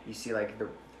 You see like the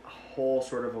hole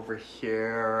sort of over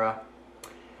here,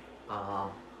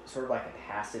 sort of like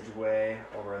a passageway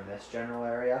over in this general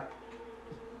area.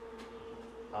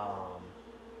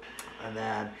 And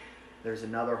then there's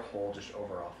another hole just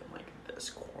over off in like this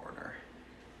corner.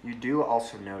 You do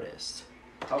also notice,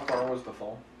 How far was the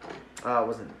fall? it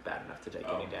wasn't bad enough to take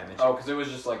any damage. Oh, because it was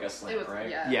just like a slant, It was, right?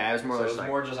 yeah. Yeah, it was more So or it less was like,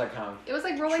 more just like kind of It was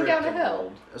like rolling tripped down a and hill.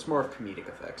 rolled. it was more of comedic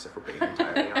effects, if we're being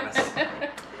entirely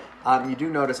honest. You do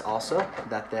notice also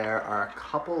that there are a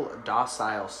couple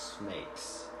docile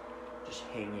snakes just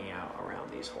hanging out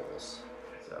around these holes.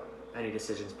 So, any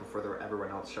decisions before everyone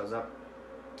else shows up?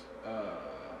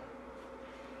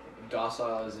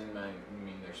 Docile as in, you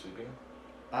mean they're sleeping?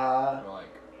 Uh, Or like,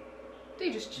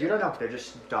 They just you chill. don't know. They're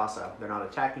just docile. They're not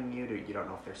attacking you. You don't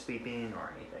know if they're sleeping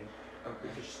or anything. okay.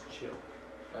 Just chill.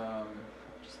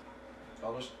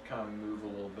 I'll just kind of move a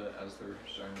little bit as they're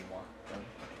starting to walk down.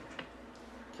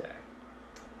 Okay.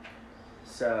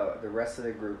 So the rest of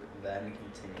the group then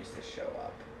continues to show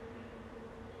up.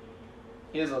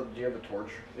 Do you have a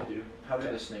torch? I do. How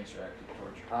do the snakes react to the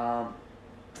torch?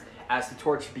 As the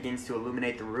torch begins to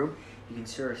illuminate the room, you can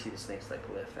sort of see the snakes like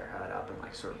lift their head up and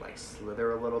like sort of like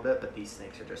slither a little bit, but these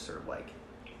snakes are just sort of like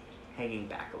hanging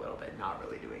back a little bit, not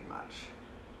really doing much.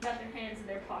 Got their hands in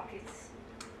their pockets.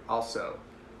 Also,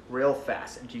 real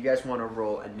fast, do you guys want to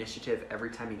roll initiative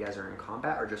every time you guys are in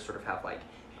combat, or just sort of have like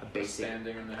a basic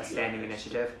standing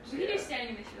initiative? We can do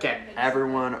standing initiative. Okay,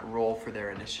 everyone roll for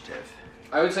their initiative.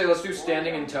 I would say let's do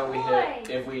standing until we hit.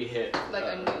 If we hit Like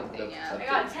a new thing, yeah. I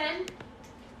got 10,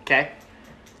 Okay.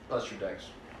 Plus your dex.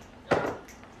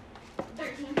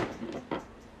 13.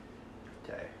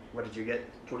 Okay. What did you get?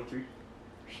 23.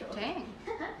 Dang.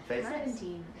 Faith?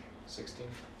 17. 16.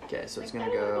 Okay, so it's Like, gonna I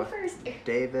don't go wanna go first.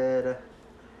 David,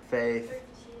 Faith,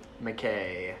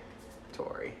 McKay,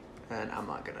 Tori, and I'm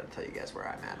not gonna tell you guys where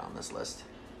I'm at on this list.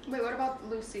 Wait, what about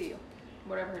Lucy?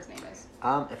 Whatever his name is.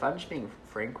 If I'm just being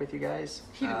frank with you guys,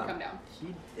 He didn't come down.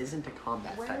 He isn't a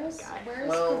combat type of guy. Where's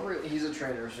Well, Garuk? he's a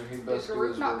trainer, so he Did does do Garuk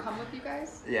his not work. come with you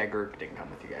guys? Yeah, Garuk didn't come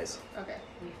with you guys. Okay.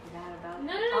 We forgot about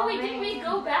No, wait, didn't we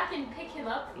go back and pick him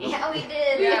up? Yeah, we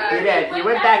did. Yeah. You did. You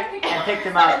went back and picked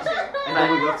him up. And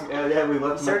then we left him. Yeah, we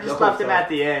left him. Sir at just the left him hotel. at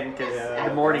the inn because Yeah. in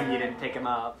the morning you didn't pick him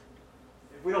up.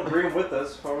 If we don't bring him with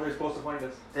us, how are they supposed to find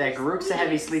us? Yeah, Garuk's a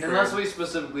heavy sleeper. Unless we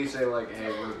specifically say like, hey,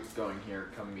 we're going here.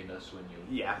 Come meet us when you.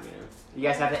 Yeah. You know. You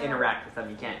guys have to interact with them.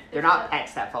 You can't. They're not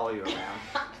pets that follow you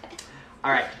around.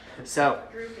 All right. So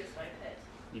Group is my pet.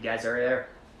 you guys are there.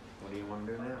 What do you want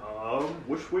to do now?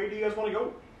 Which way do you guys want to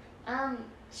go?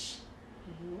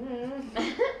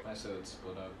 I said it's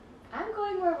split up. I'm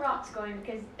going where Rock's going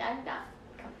because I'm not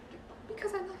comfortable.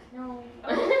 Because I love No.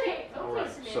 Okay, Alright,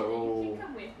 Samantha, so- you can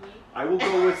come with me. I will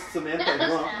go with Samantha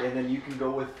and Rock, and then you can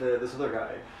go with this other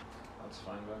guy. That's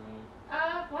fine by me.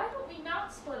 Why don't we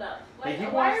not split up? Hey, Like, he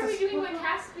why wants are to we doing split what up.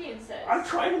 Caspian says? I'm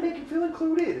trying to make him feel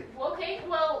included. Okay,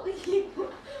 well,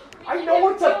 I know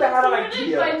it's a bad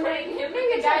idea. By putting him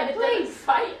with the guy that doesn't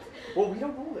fight. Well, we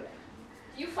don't know that.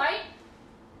 You fight?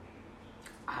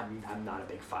 I'm not a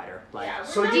big fighter. Like, Yeah,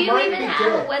 So Do you you might even be have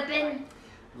dead. a weapon?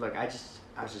 look, I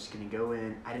was just gonna go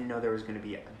in. I didn't know there was gonna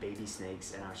be baby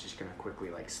snakes, and I was just gonna quickly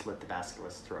like slit the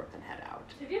basilisk's throat and head out.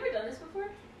 Have you ever done this before?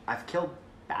 I've killed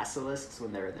basilisks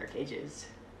when they're in their cages.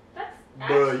 That's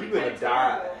Bruh, actually you gonna kinda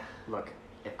die. terrible. Look,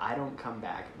 if I don't come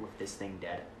back with this thing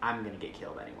dead, I'm gonna get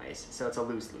killed anyways. So it's a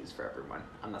lose-lose for everyone,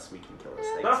 unless we can kill this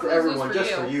thing. Not for Lose everyone, for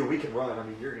just you. for you. We can run. I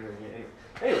mean, you're gonna get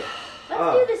anyway.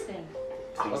 Let's do this thing.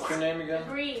 What's your name again?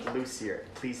 Agreed. Lucier,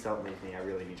 please don't leave me. I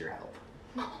really need your help.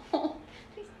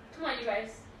 Come on, you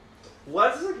guys.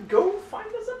 Let's go find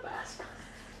us a basket.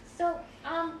 So,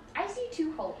 I see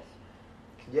 2 holes.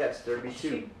 Yes, there'd be 2.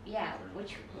 Should- Yeah,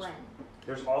 which one?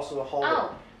 There's also a hallway.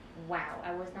 Oh, wow.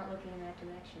 I was not looking in that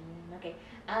direction. Okay.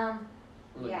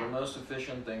 Look, Yeah. the most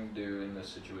efficient thing to do in this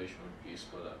situation would be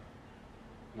split up.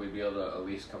 We'd be able to at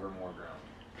least cover more ground.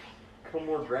 Come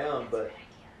more ground, That's a but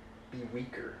good idea. be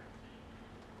weaker.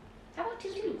 How about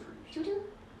 2-2? 2-2?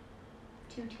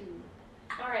 2-2.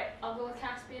 Alright, I'll go with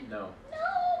Caspian. No. No,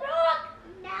 Rock!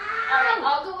 No! Alright,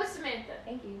 I'll go with Samantha.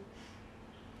 Thank you.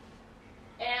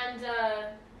 And,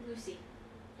 Lucy.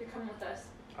 You're coming with us.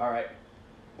 All right.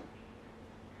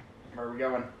 Where are we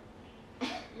going?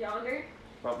 Yonder.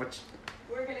 Well, which?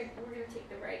 We're gonna take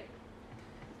the right.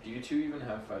 Do you two even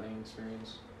have fighting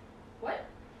experience? What?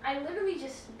 I literally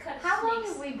just cut a How long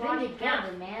snake's have we been body in half.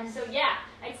 together, man? So yeah,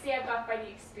 I'd say I've got fighting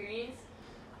experience.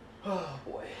 Oh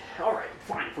boy. All right,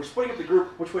 fine. If we're splitting up the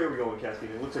group, which way are we going,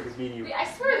 Caspian? It looks like it's me and you. Wait, I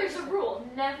swear there's a rule.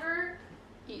 Never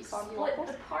Eat split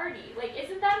the party. Like,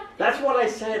 isn't that a thing? That's what I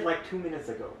said like 2 minutes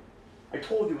ago. I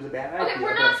told you it was a bad idea, Okay,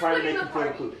 we're but not I'm trying to splitting make the you feel party.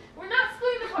 included. We're not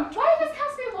splitting the party. Why does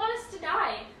Caspian want us to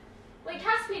die? Like,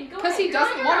 Caspian, go ahead. Because he You're on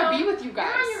doesn't your want to own. be with you You're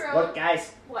guys. on your own. Look,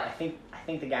 guys. I What?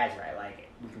 think the guy's right. Like,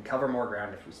 we can cover more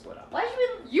ground if we split up. Why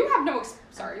should we... You have no Sorry.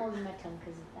 sorry. I'm holding my tongue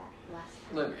because of that last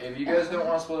time. Look, if you guys don't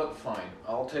want to split up, fine.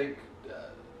 I'll take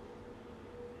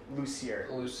Lucier.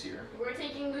 Lucier. We're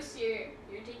taking Lucier.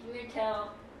 You're taking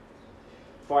Raquel.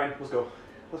 Fine, let's go.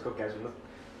 Let's go, Caspian.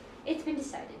 It's been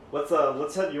decided. Let's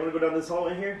head. You want to go down this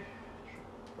hallway here?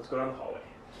 Let's go down the hallway.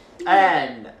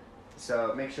 And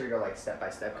so make sure you go like step by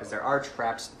step because there are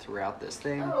traps throughout this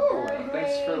thing. Oh,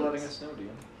 Thanks for great. letting us know,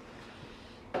 Dean.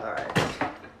 All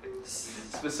right.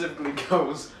 Specifically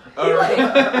goes.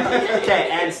 Okay,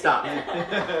 and stop.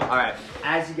 All right.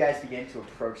 As you guys begin to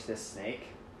approach this snake,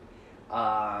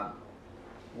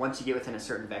 once you get within a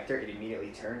certain vector, it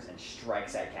immediately turns and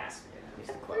strikes at Caspian. He's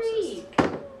the closest.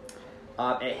 Freak.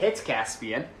 It hits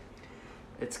Caspian.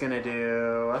 It's gonna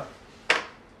do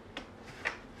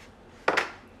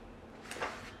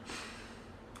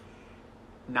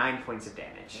 9 points of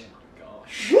damage. Oh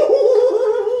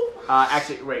my gosh.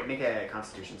 Actually, wait, make a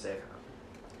Constitution save.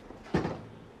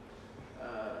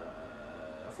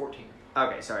 14.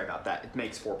 Okay, sorry about that. It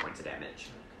makes 4 points of damage.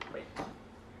 Wait.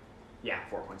 Yeah,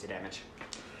 4 points of damage.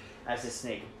 As this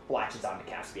snake latches onto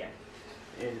Caspian.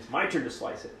 And it's my turn to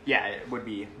slice it. Yeah, it would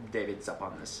be David's up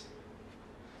on this.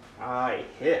 I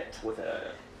hit with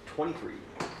a 23.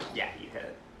 Yeah, you hit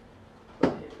it.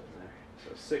 What hit in there?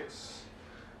 So 6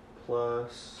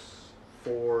 plus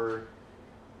 4,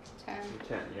 10.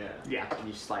 10, yeah. Yeah, and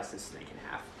you slice this snake in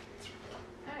half.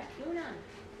 Alright, moving on.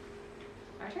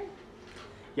 Our turn.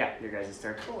 Yeah, your guys'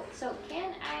 turn. Cool. So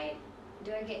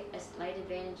do I get a slight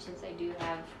advantage since I do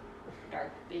have dark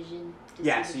vision to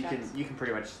Yeah, see so the you traps? can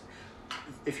pretty much,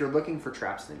 if you're looking for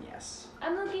traps, then yes.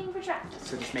 I'm looking for traps.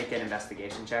 So just make an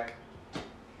investigation check.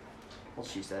 We'll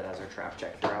just use that as our trap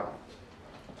check throughout.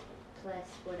 Plus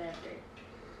whatever.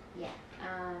 Yeah.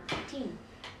 15.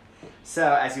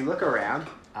 So as you look around,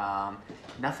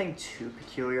 nothing too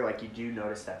peculiar. Like you do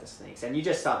notice that the snakes, and you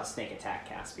just saw the snake attack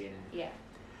Caspian. Yeah.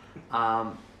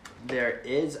 There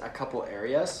is a couple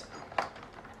areas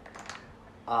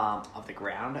of the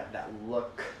ground that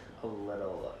look a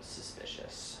little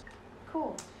suspicious.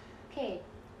 Cool. Okay.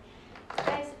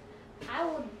 Guys, I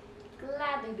will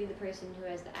gladly be the person who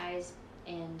has the eyes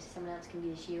and someone else can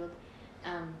be the shield.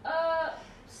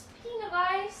 Speaking of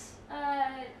eyes,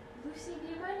 Lucy, do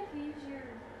you mind if we use your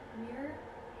mirror?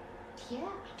 Yeah.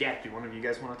 Yeah, do one of you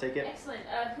guys want to take it? Excellent.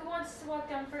 Who wants to walk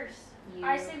down first? You.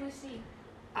 I say Lucy.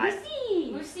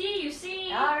 Lucy! Lucy, you see?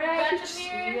 Alright. You got the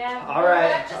mirror. Yeah.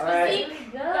 Alright, You got the alright. physique. Here we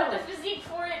You got go. the physique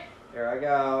for it. Here I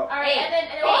go. Alright, Hey. and then...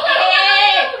 Hey, hold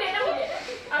hey, on, don't move it.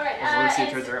 Alright, As Lucy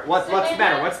and turns around. What's the matter?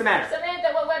 Samantha- What's the matter? Samantha,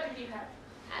 what weapon do you have?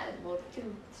 Well,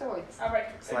 2 swords. Alright,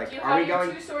 It's like, do you are we have your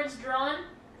going- 2 swords drawn?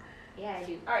 Yeah, I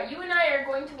do. Alright, you and I are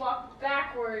going to walk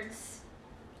backwards.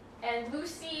 And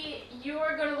Lucy, you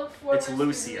are going to look forward. It's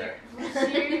Lucier.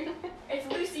 Lucier. It's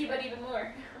Lucy, but even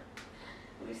more.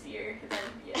 Lucier. Then,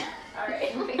 yeah.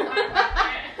 Alright.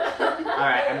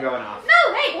 Alright, I'm going off.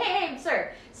 No, hey,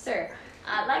 sir.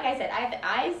 Like I said, I have the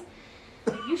eyes.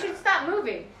 You should stop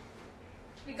moving.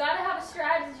 We gotta have a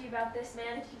strategy about this,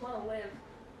 man, if you want to live.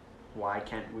 Why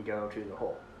can't we go to the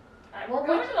hole? Alright, Well, we're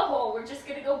going what- to the hole. We're just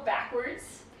gonna go backwards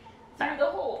through the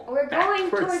hole. We're going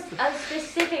Backwards. towards a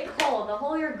specific hole. The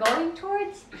hole you're going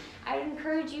towards, I'd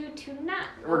encourage you to not.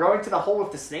 We're going to the hole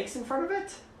with the snakes in front of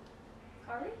it?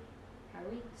 Are we? Are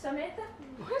we? Samantha?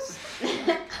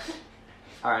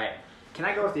 Alright. Can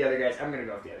I go with the other guys? I'm gonna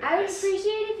go with the other I would guys.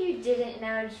 appreciate if you didn't, and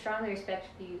I would strongly respect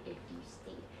you if you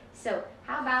stayed. So,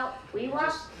 how about we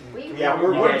walk? We Yeah,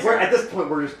 You guys we're are- at this point,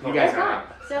 we're just... You guys Hold are on.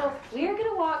 So we are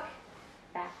gonna walk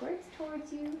backwards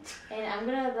towards you, and I'm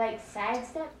gonna like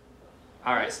sidestep.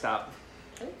 Alright, stop.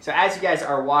 So as you guys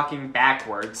are walking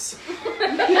backwards...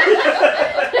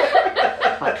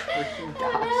 My freaking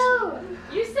gosh. Oh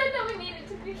You said that we needed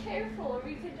to be careful or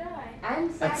we could die. no!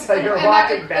 I'm That's sorry. how you're And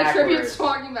walking that attributes backwards. to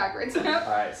walking backwards.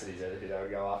 Alright, so these other two that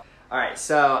would go off. Alright,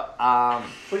 so,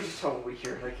 Please just tell me we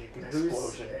hear like an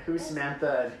explosion. who's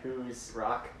Samantha and who's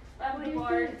Rock? I'm What the do you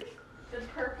bard. The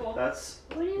purple. That's...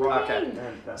 What do you Rock mean?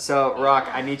 That's So, Rock,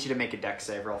 I need you to make a dex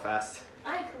save real fast.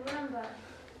 I caramba.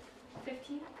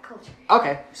 15? Culture.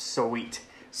 Okay, sweet.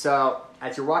 So,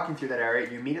 as you're walking through that area,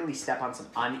 you immediately step on some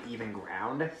uneven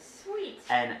ground, Sweet.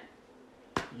 and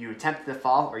you attempt to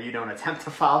fall, or you don't attempt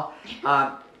to fall.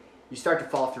 You start to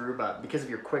fall through, but because of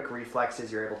your quick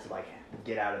reflexes, you're able to like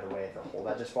get out of the way of the hole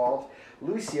that just followed.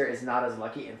 Lucier is not as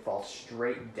lucky and falls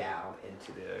straight down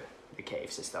into the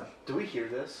cave system. Do we hear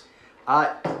this?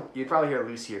 You'd probably hear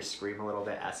Lucier scream a little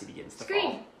bit as he begins to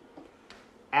Scream. fall.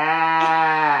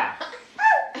 Ah!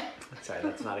 Sorry,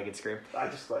 that's not a good scream. I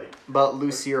just like... But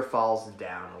Lucier falls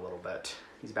down a little bit.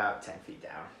 He's about 10 feet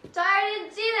down. Sorry, I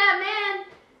didn't see that,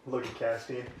 man. Look at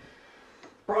Caspian.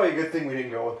 Probably a good thing we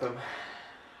didn't go with them.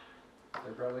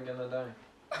 They're probably gonna die.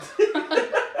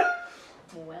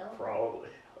 Well. Probably.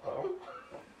 Oh.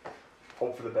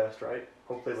 Hope for the best, right?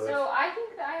 Hope they live. So I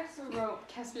think that I have some rope.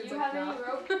 Do Caspian's you like, have no. any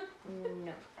rope?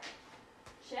 No.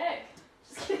 Check.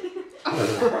 Just kidding.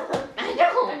 I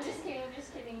don't. I'm just kidding. I'm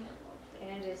just kidding.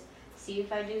 Can I just see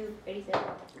if I do? Ready,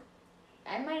 set.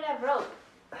 I might have rope.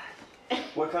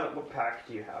 What pack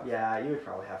do you have? Yeah, you would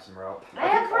probably have some rope. I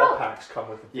have think all rope. packs come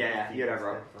with the Yeah, you'd have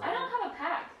rope. I don't have a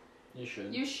pack. You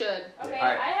should. You should. Okay,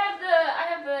 Alright. I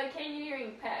have the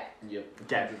canyoneering pack. Yep.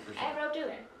 Okay. 100%. I have rope too.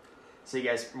 So you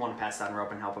guys want to pass down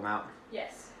rope and help him out?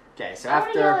 Yes. Okay, so I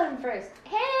want to yell after... at him first.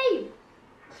 Hey!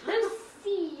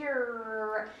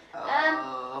 Lucier!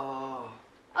 Oh.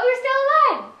 Oh,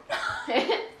 you're still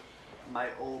alive! my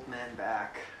old man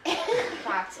back.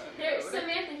 That's a There, mood.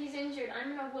 Samantha, he's injured.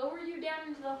 I'm gonna lower you down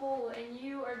into the hole, and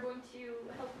you are going to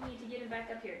help me to get him back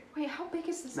up here. Wait, how big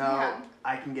is this No, man?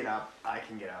 I can get up. I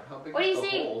can get up. How big What do is you the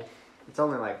see? hole? It's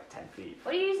only like 10 feet.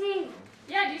 What do you see?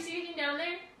 Yeah, do you see anything down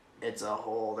there? It's a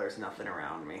hole. There's nothing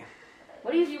around me.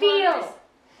 What do you If feel? want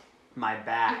My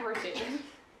back. as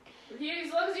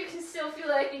long as you can still feel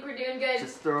it, I think we're doing good.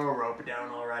 Just throw a rope down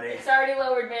already. It's already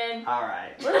lowered, man. All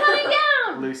right. We're coming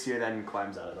down. Lucia then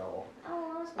climbs out of the hole.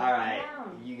 Oh, let's go All right,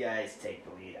 down. you guys take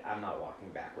the lead. I'm not walking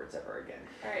backwards ever again.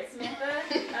 Alright, Samantha.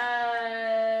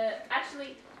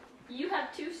 Actually, you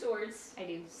have 2 swords. I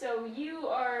do. So you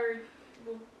are.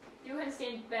 Well, you go ahead and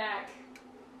stand back.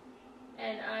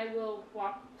 And I will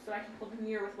walk so I can hold the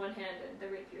mirror with one hand and the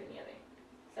rapier in the other.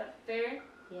 Is that fair?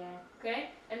 Yeah. Okay?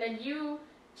 And then you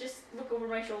just look over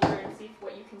my shoulder and see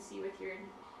what you can see with your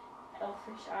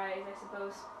elfish eyes, I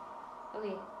suppose.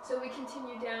 Okay. So we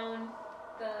continue down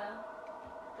the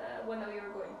one that we were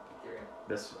going through.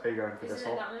 This? Are you going for this Isn't it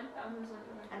hole? that one? That one was the one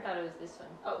we were going I through. thought it was this one.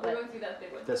 Oh, we're going through that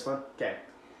big one. This one? Okay.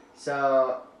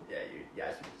 So yeah, you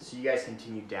guys. So you guys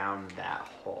continue down that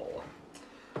hole.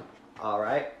 All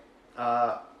right.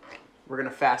 We're gonna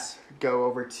fast go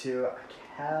over to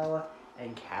Cal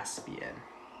and Caspian.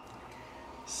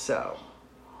 So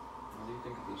What do you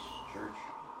think of this church?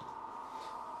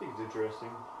 I think it's interesting.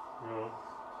 You know,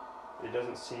 it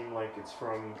doesn't seem like it's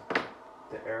from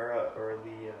the era or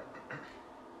the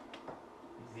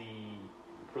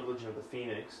religion of the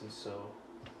Phoenix, and so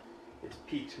it's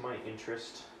piqued my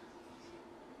interest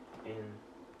in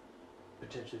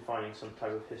potentially finding some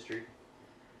type of history.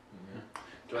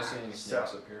 Do I see any So-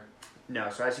 snakes up here? no.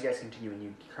 So as you guys continue, and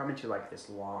you come into like this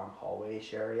long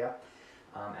hallway-ish area.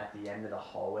 At the end of the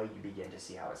hallway, you begin to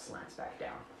see how it slants back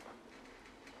down.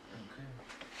 Okay.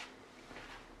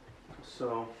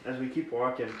 So as we keep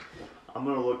walking, I'm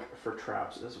gonna look for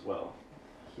traps as well.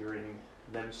 Hearing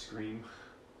them scream.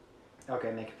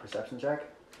 Okay, make a perception check.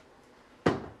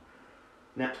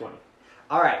 Nat 20.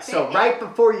 All right, so right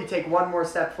before you take one more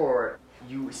step forward,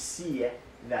 you see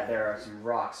that there are some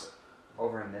rocks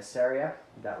over in this area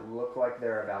that look like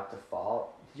they're about to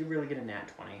fall. Did you really get a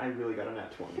nat 20? I really got a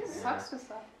nat 20. This sucks with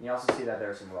stuff. You also see that there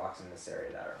are some rocks in this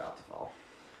area that are about to fall.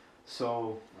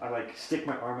 So I like stick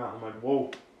my arm out. I'm like,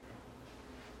 whoa.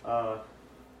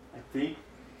 I think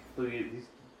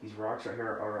these rocks right here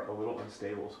are a little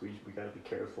unstable, so we gotta be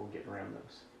careful getting around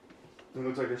those. It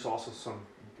looks like there's also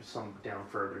some down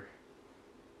further.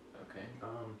 Okay.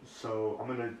 So I'm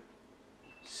gonna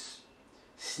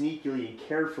sneakily and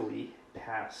carefully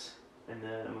pass, and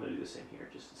then I'm gonna do the same here.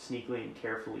 Just sneakily and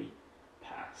carefully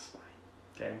pass by.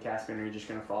 Okay, and Caspian, are you just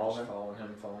gonna follow Just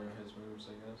him? following his moves,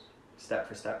 I guess. Step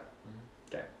for step?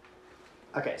 Mhm. Okay.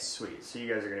 Okay, sweet. So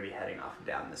you guys are gonna be heading off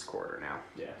down this corridor now.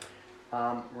 Yeah.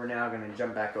 We're now gonna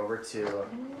jump back over to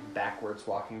Backwards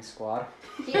Walking Squad.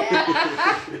 Yeah.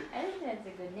 I think that's a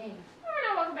good name. We're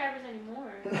not walking backwards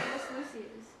anymore. Miss Lucy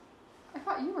is. I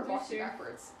thought you were walking sure?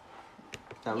 backwards.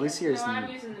 Now, Lucy is No, I'm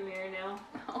using the mirror now.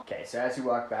 Okay, so as you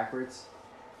walk backwards,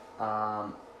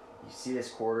 you see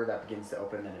this corridor that begins to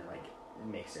open, and it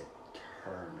makes it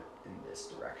turn in this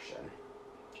direction.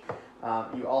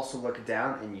 You also look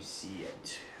down, and you see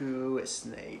 2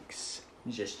 snakes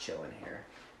just chilling here.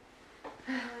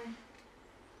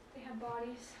 They have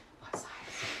bodies. What size?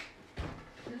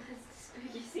 That's the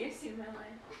spookiest thing I've seen in my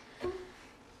life.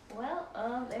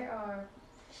 Well, there are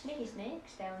snaky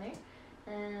snakes down there.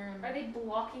 Are they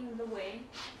blocking the way?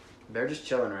 They're just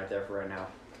chilling right there for right now.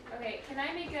 Okay, can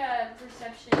I make a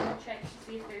perception check to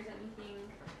see if there's anything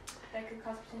that could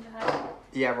cause potential hazard?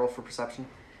 Yeah, roll for perception.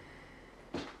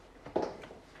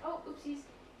 Oh, oopsies.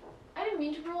 I didn't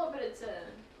mean to roll it, but it's a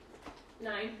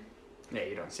 9. Yeah,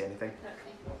 you don't see anything.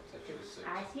 Okay. It's actually a 6.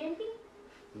 I see anything?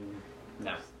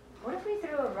 No. What if we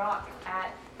threw a rock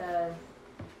at the...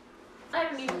 I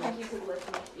don't even think you could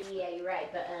lift me. Yeah, you're right,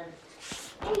 but,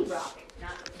 a rock,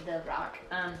 not the rock.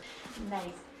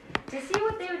 Nice. To see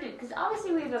what they would do, because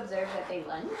obviously we've observed that they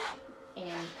lunge,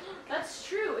 and... That's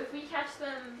true. If we catch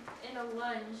them in a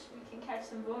lunge, we can catch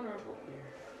them vulnerable.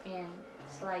 and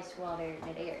slice while they're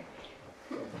midair.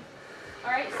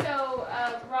 Alright, so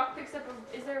Rock picks up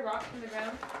is there a rock from the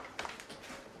ground?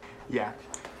 Yeah,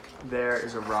 there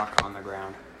is a rock on the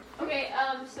ground. Okay,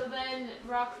 so then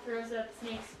Rock throws up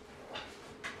snakes.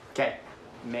 Okay,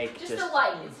 make Just a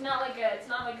light. It's not like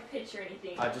a pitch or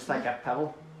anything. just like a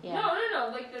pebble. Yeah. No.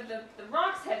 Like the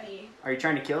rock's heavy. Are you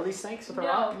trying to kill these snakes with a No,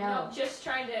 rock? no, No. just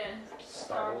trying to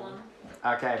startle them.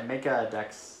 Okay, make a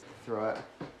dex throw it.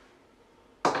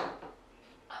 Oh,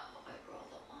 I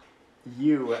rolled a 1.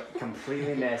 You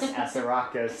completely miss as the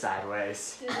rock goes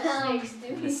sideways. Do the snakes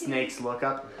do The snakes look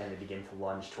up and they begin to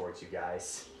lunge towards you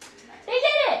guys. They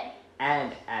did it!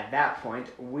 And at that point,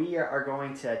 we are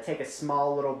going to take a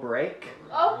small little break.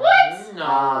 Oh, what?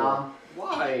 No.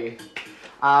 Why?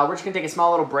 We're just going to take a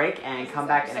small little break and come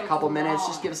back in a couple minutes.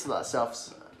 Just give us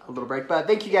ourselves a little break. But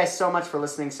thank you guys so much for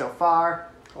listening so far.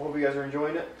 I hope you guys are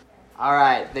enjoying it. All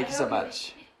right. Thank you so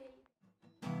much.